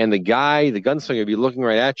 and the gunslinger would be looking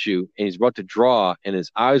right at you, and he's about to draw, and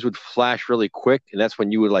his eyes would flash really quick, and that's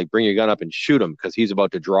when you would like bring your gun up and shoot him because he's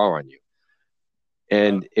about to draw on you.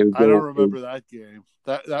 And I don't remember that game.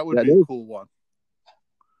 That would be a cool one.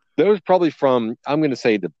 That was probably from, I'm going to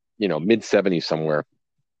say the mid 70s somewhere.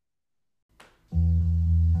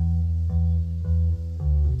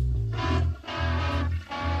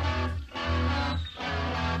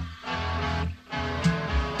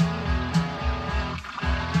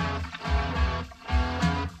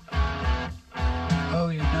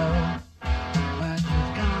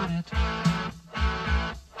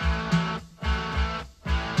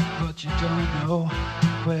 You don't know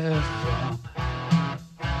where from.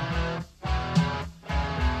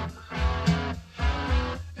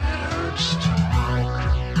 It hurts to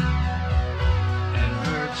walk, it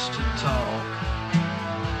hurts to talk,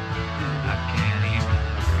 and I can't even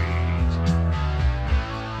breathe.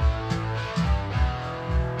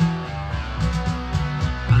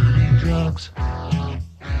 Finding drugs,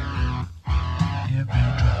 give me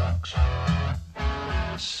drugs.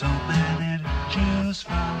 So many to choose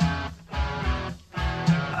from.